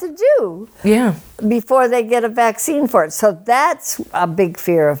we have to do? Yeah. Before they get a vaccine for it, so that's a big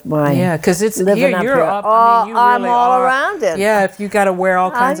fear of mine. Yeah, because it's living you're here. up. I mean, you I'm really all are. around it. Yeah, if you got to wear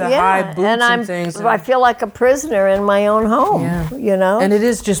all kinds of high boots and things. I feel like a prisoner in my own home. Yeah. You know. And it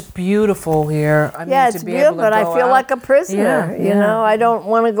is just beautiful here. I mean, it's to be beautiful, able to but I go feel out. like a prisoner. You know, I don't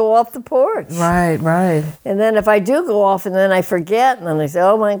want to go off the porch. Right. And then if I do go off, and then I forget, and then I say,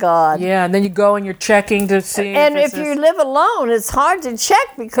 "Oh my God." Yeah, and then you go and you're checking to see. And if you live alone, it's hard to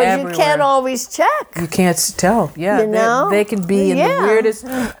check because you can't always check. You can't tell. Yeah, You know? they can be in the weirdest,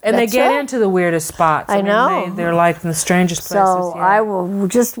 and they get into the weirdest spots. I know. mean, they're like in the strangest places. So I will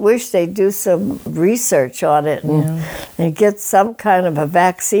just wish they do some research on it and get some kind of a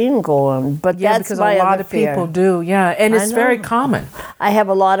vaccine going. But that's because my a lot other of fear. people do. Yeah, and it's very common. I have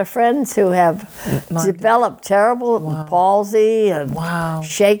a lot of friends who have developed terrible palsy and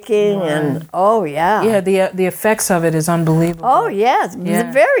shaking and Yeah, the effects of it is unbelievable. Oh yes,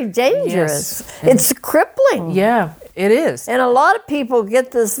 it's very dangerous. It's crippling. Yeah, it is. And a lot of people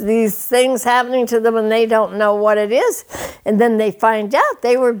get these things happening to them and they don't know what it is. And then they find out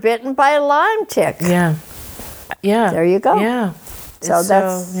they were bitten by a Lyme tick. Yeah. There you go. Yeah. So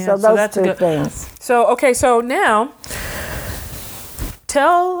those two things. So now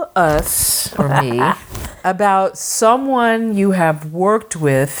tell us or me about someone you have worked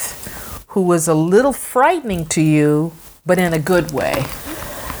with who was a little frightening to you, but in a good way.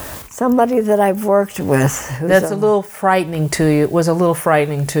 Somebody that I've worked with. That's a little frightening to you, was a little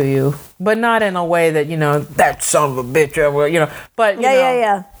frightening to you, but not in a way that, you know, that son of a bitch, you know, but, you know.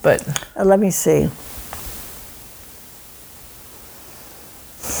 Yeah. But. Let me see.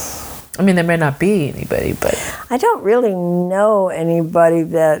 I mean, there may not be anybody, but. I don't really know anybody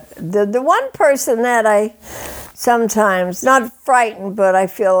that. The one person that I sometimes, not frightened, but I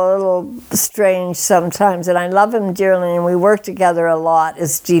feel a little strange sometimes, and I love him dearly, and we work together a lot,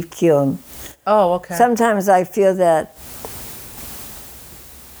 is Steve Kuhn. Oh, okay. Sometimes I feel that,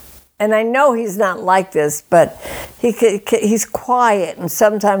 and I know he's not like this, but he's quiet, and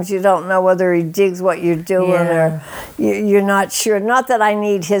sometimes you don't know whether he digs what you're doing or you're not sure. Not that I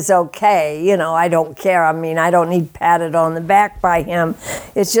need his okay, you know, I don't care. I mean, I don't need patted on the back by him.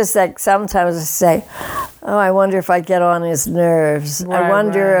 It's just that sometimes I say, oh, I wonder if I get on his nerves. I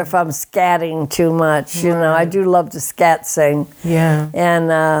wonder if I'm scatting too much. You know, I do love to scat sing. Yeah.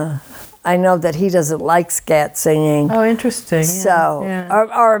 And I know that he doesn't like scat singing. Oh, interesting. So,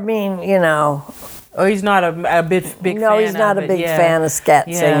 or I mean, you know. Oh, he's not a big fan. No, he's not a big fan of scat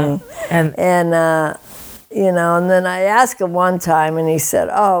singing. And you know, and then I asked him one time, and he said,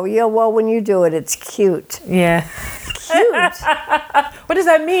 "Oh, yeah, well, when you do it, it's cute." Yeah. Cute. What does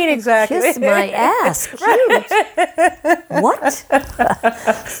that mean exactly? Kiss my ass. Cute. What?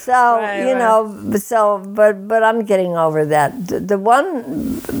 So you know, but I'm getting over that. The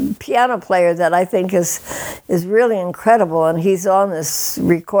one piano player that I think is really incredible, and he's on this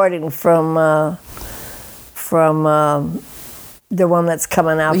recording from the one that's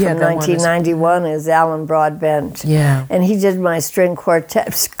coming out from 1991 is Alan Broadbent. Yeah. And he did my string quartet,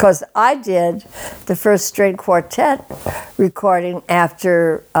 because I did the first string quartet recording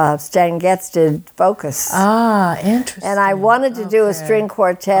after Stan Getz did Focus. Ah, interesting. And I wanted to do a string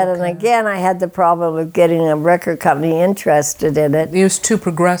quartet, and again, I had the problem of getting a record company interested in it. It was too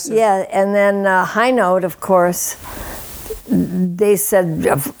progressive. Yeah, and then High Note, of course, they said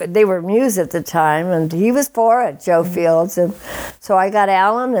they were Muse at the time, and he was for it, Joe Fields. And so I got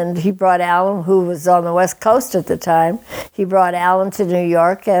Alan, and he brought Alan, who was on the West Coast at the time. He brought Alan to New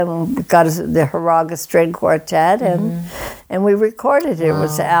York and got the Haraga String Quartet, and we recorded it. It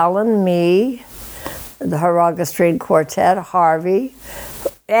was Alan, me, the Haraga String Quartet, Harvey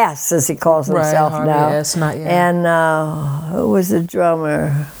S, as he calls himself Harvey now. S, not yet. And who was the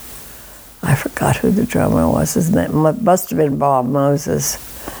drummer? I forgot who the drummer was. His name must have been Bob Moses.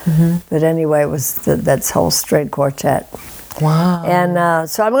 But anyway, it was that whole string quartet. Wow. And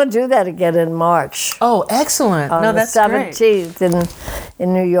so I'm going to do that again in March. Oh, excellent. On No, the that's great. 17th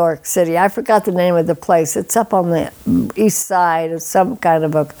in New York City. I forgot the name of the place. It's up on the east side of some kind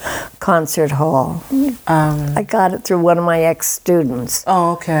of a concert hall. I got it through one of my ex-students.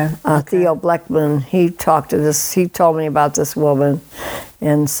 Oh, okay. Theo Bleckman. He told me about this woman.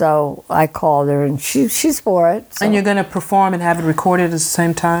 And so I called her, and she's for it. So. And you're going to perform and have it recorded at the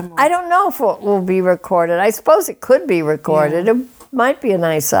same time? I don't know if it will be recorded. I suppose it could be recorded. Yeah. It might be a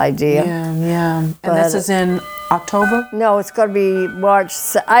nice idea. Yeah. And this is in October? No, it's going to be March.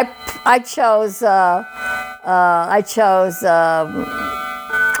 I chose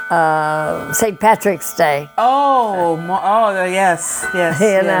St. Patrick's Day. Oh, yes.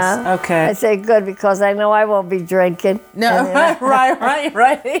 Okay. I say good because I know I won't be drinking. No, right.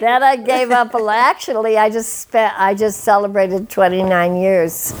 That I gave up. Actually, I just celebrated 29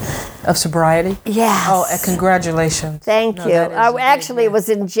 years of sobriety. Yes. Oh, congratulations. Thank you. It was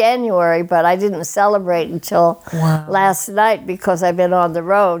in January, but I didn't celebrate until last night because I've been on the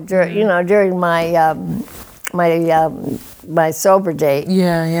road. During my sober date.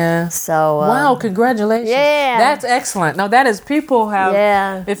 Yeah. So wow, congratulations. Yeah. That's excellent. Now that is, people have,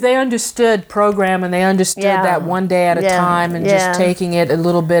 if they understood program and they understood that one day at a time and just taking it a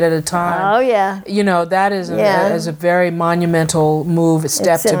little bit at a time. Oh yeah. That is a very monumental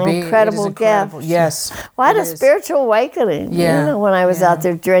step to be. It's an incredible gift. Yes. Well, I had a spiritual awakening. Yeah. When I was out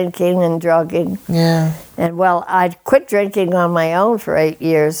there drinking and drugging. Yeah. And I quit drinking on my own for 8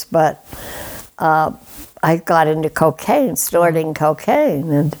 years, but I got into cocaine, snorting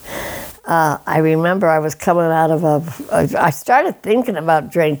cocaine, and I remember I was coming out of I started thinking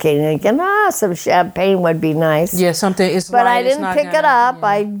about drinking, and thinking, some champagne would be nice. Yeah, something. But I didn't pick it up.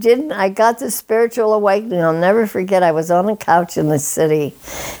 Yeah. I got this spiritual awakening. I'll never forget. I was on a couch in the city,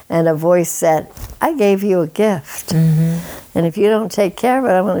 and a voice said, "I gave you a gift." And if you don't take care of it,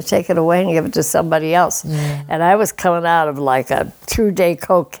 I'm going to take it away and give it to somebody else. Yeah. And I was coming out of like a 2-day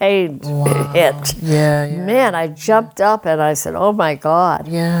cocaine hit. Yeah. Man, I jumped up and I said, "Oh my God."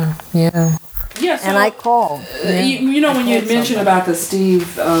 Yeah. Yeah, so, and I called. When you had mentioned about the Steve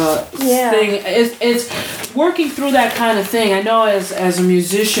thing, it's working through that kind of thing. I know as a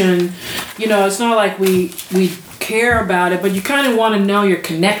musician, it's not like we care about it, but you kind of want to know you're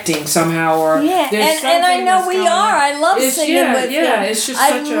connecting somehow, or and I know we are. I love singing with him. It's just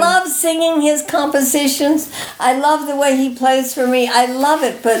I love singing his compositions. I love the way he plays for me. I love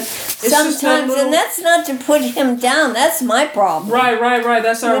it, but sometimes, and that's not to put him down. That's my problem. Right.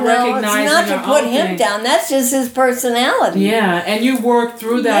 That's our recognizing. It's not to put him down. That's just his personality. Yeah, and you work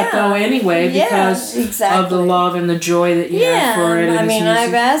through that though anyway because of the love and the joy that you have for it. I mean,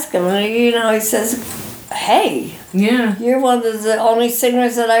 I've asked him. He says, "Hey, you're one of the only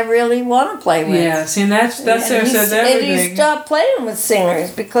singers that I really want to play with." Yeah, see, and that says everything. And he stopped playing with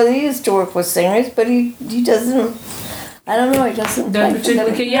singers because he used to work with singers, but he doesn't. I don't know. He doesn't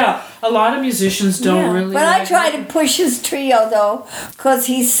play. Yeah, a lot of musicians don't really. But I try to push his trio though, because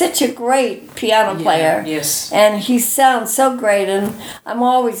he's such a great piano player. Yes. And he sounds so great, and I'm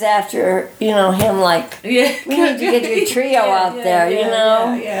always after him. Like, we need to get your trio out there.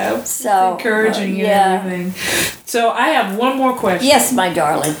 Yeah. So encouraging and everything. So I have one more question. Yes, my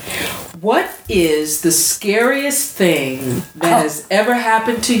darling. What is the scariest thing that has ever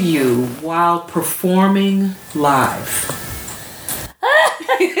happened to you while performing live?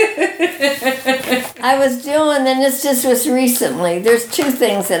 I was doing, and this just was recently. There's 2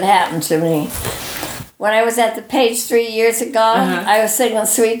 things that happened to me. When I was at the Page 3 years ago, I was singing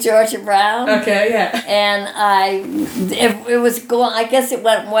Sweet Georgia Brown. Okay, yeah. And it was going, I guess it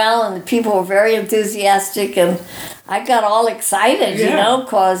went well, and the people were very enthusiastic, and I got all excited,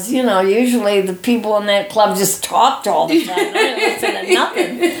 because, usually the people in that club just talked all the time. I didn't listen to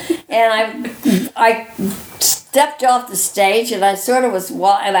nothing. And I stepped off the stage, and I sort of was,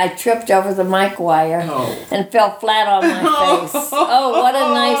 and I tripped over the mic wire and fell flat on my face. Oh,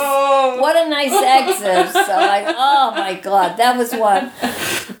 what a nice exit. So oh my God, that was one.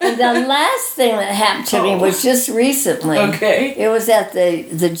 And the last thing that happened to me was just recently. Okay. It was at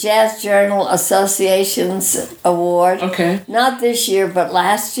the Jazz Journal Association's award. Okay. Not this year, but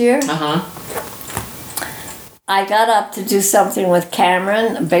last year. I got up to do something with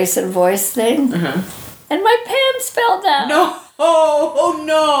Cameron, a bass and voice thing, and my pants fell down. No. Oh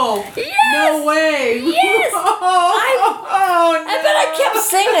no! Yes! No way! Yes! Oh, no! But I kept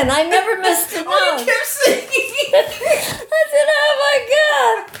singing. I never missed a note. Oh, you kept singing. I said, "Oh my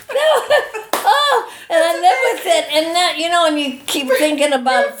God!" No. Oh, and I live with it, and that and you keep thinking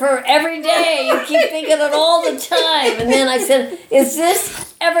about it for every day. You keep thinking it all the time, and then I said, "Is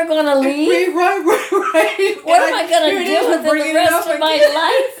this ever going to leave? Right. What am I going to do with it the rest of my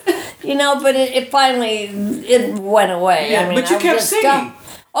life?" But it finally went away. Yeah, I mean, but you kept singing. Stuck.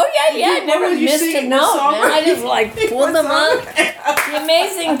 Oh yeah, I never missed a note, man. I just pulled them up. The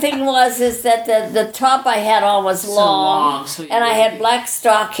amazing thing is that the top I had on was long, and I had black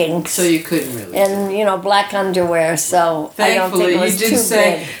stockings. So you couldn't really. And black underwear. So thankfully, I don't think it was you didn't too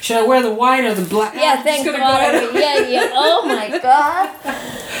say, big. "Should I wear the white or the black?" Yeah, thank God. Yeah. Oh my God.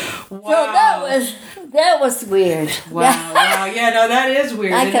 Wow. So that was weird. Wow. Yeah, no, that is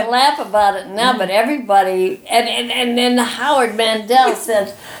weird. I can laugh about it now, but everybody and then Howard Mandel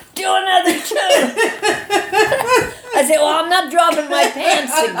said, "Do another tune." I said, "Well, I'm not dropping my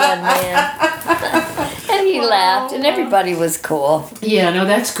pants again, man." And he laughed, and everybody was cool. Yeah, no,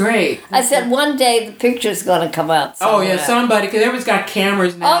 that's great. I said, "One day the picture's going to come out somewhere." Oh yeah, somebody, because everyone's got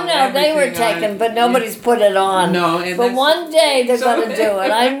cameras now. Oh no, they were taken, but nobody's put it on. No, and but one day they're going to do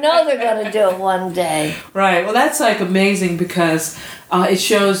it. I know they're going to do it one day. Right. Well, that's amazing because it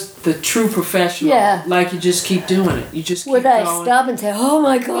shows the true professional. Yeah. Like you just keep doing it. You just keep Would I going. stop and say, "Oh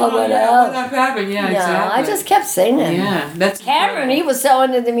my God, what What else?" happened? Yeah, No, exactly. I just kept singing. Yeah, that's Cameron, he was so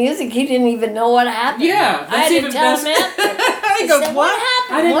into the music, he didn't even know what happened. Yeah, I had that's to even tell best. him after. He He goes, said, "What?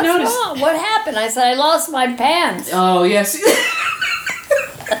 happened? I didn't What's notice." wrong? What happened? I said, "I lost my pants." Oh yes.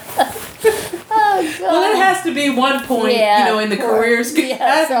 Oh, God. Well, it has to be one point, in the careers. It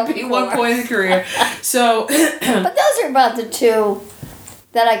has to be one point in the career. So, But those are about the two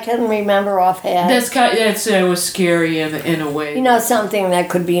that I can remember offhand. it was scary in a way. Something that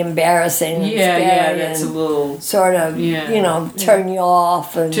could be embarrassing. And Yeah, scary that's a and little sort of, turn you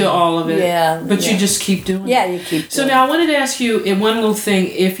off and to all of it. Yeah, but you just keep doing it. Yeah, you keep. So doing now I wanted to ask you in one little thing: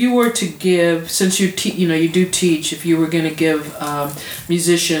 if you were to give, since you you do teach, if you were going to give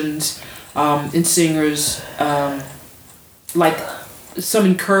musicians and singers like some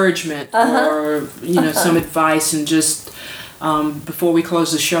encouragement or some advice, and just before we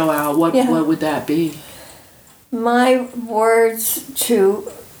close the show out, what would that be? My words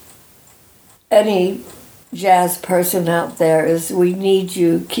to any jazz person out there is, we need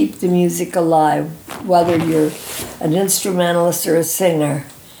you. Keep the music alive, whether you're an instrumentalist or a singer,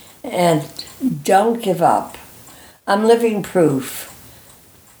 and don't give up. I'm living proof.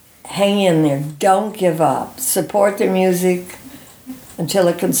 Hang in there. Don't give up. Support the music until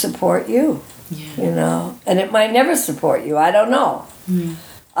it can support you. Yeah. And it might never support you. I don't know.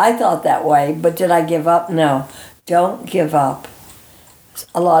 I thought that way, but did I give up? No. Don't give up.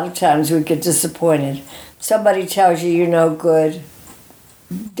 A lot of times we get disappointed. Somebody tells you you're no good.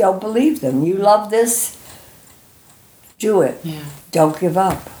 Don't believe them. You love this? Do it. Yeah. Don't give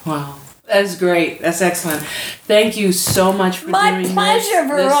up. Wow. That's great. That's excellent. Thank you so much for doing this. My pleasure,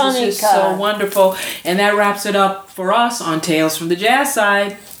 Veronica. This is just so wonderful. And that wraps it up for us on Tales from the Jazz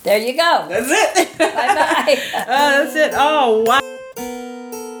Side. There you go. That's it. Bye-bye. That's it. Oh, wow.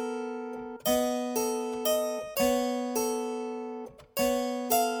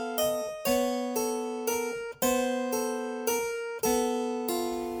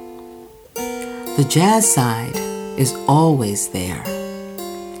 The Jazz Side is always there,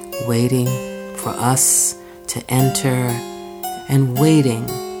 waiting for us to enter and waiting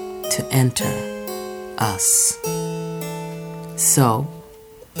to enter us. So,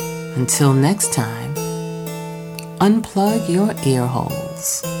 until next time, unplug your ear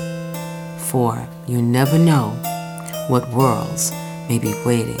holes, for you never know what worlds may be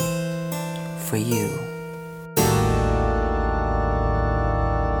waiting for you.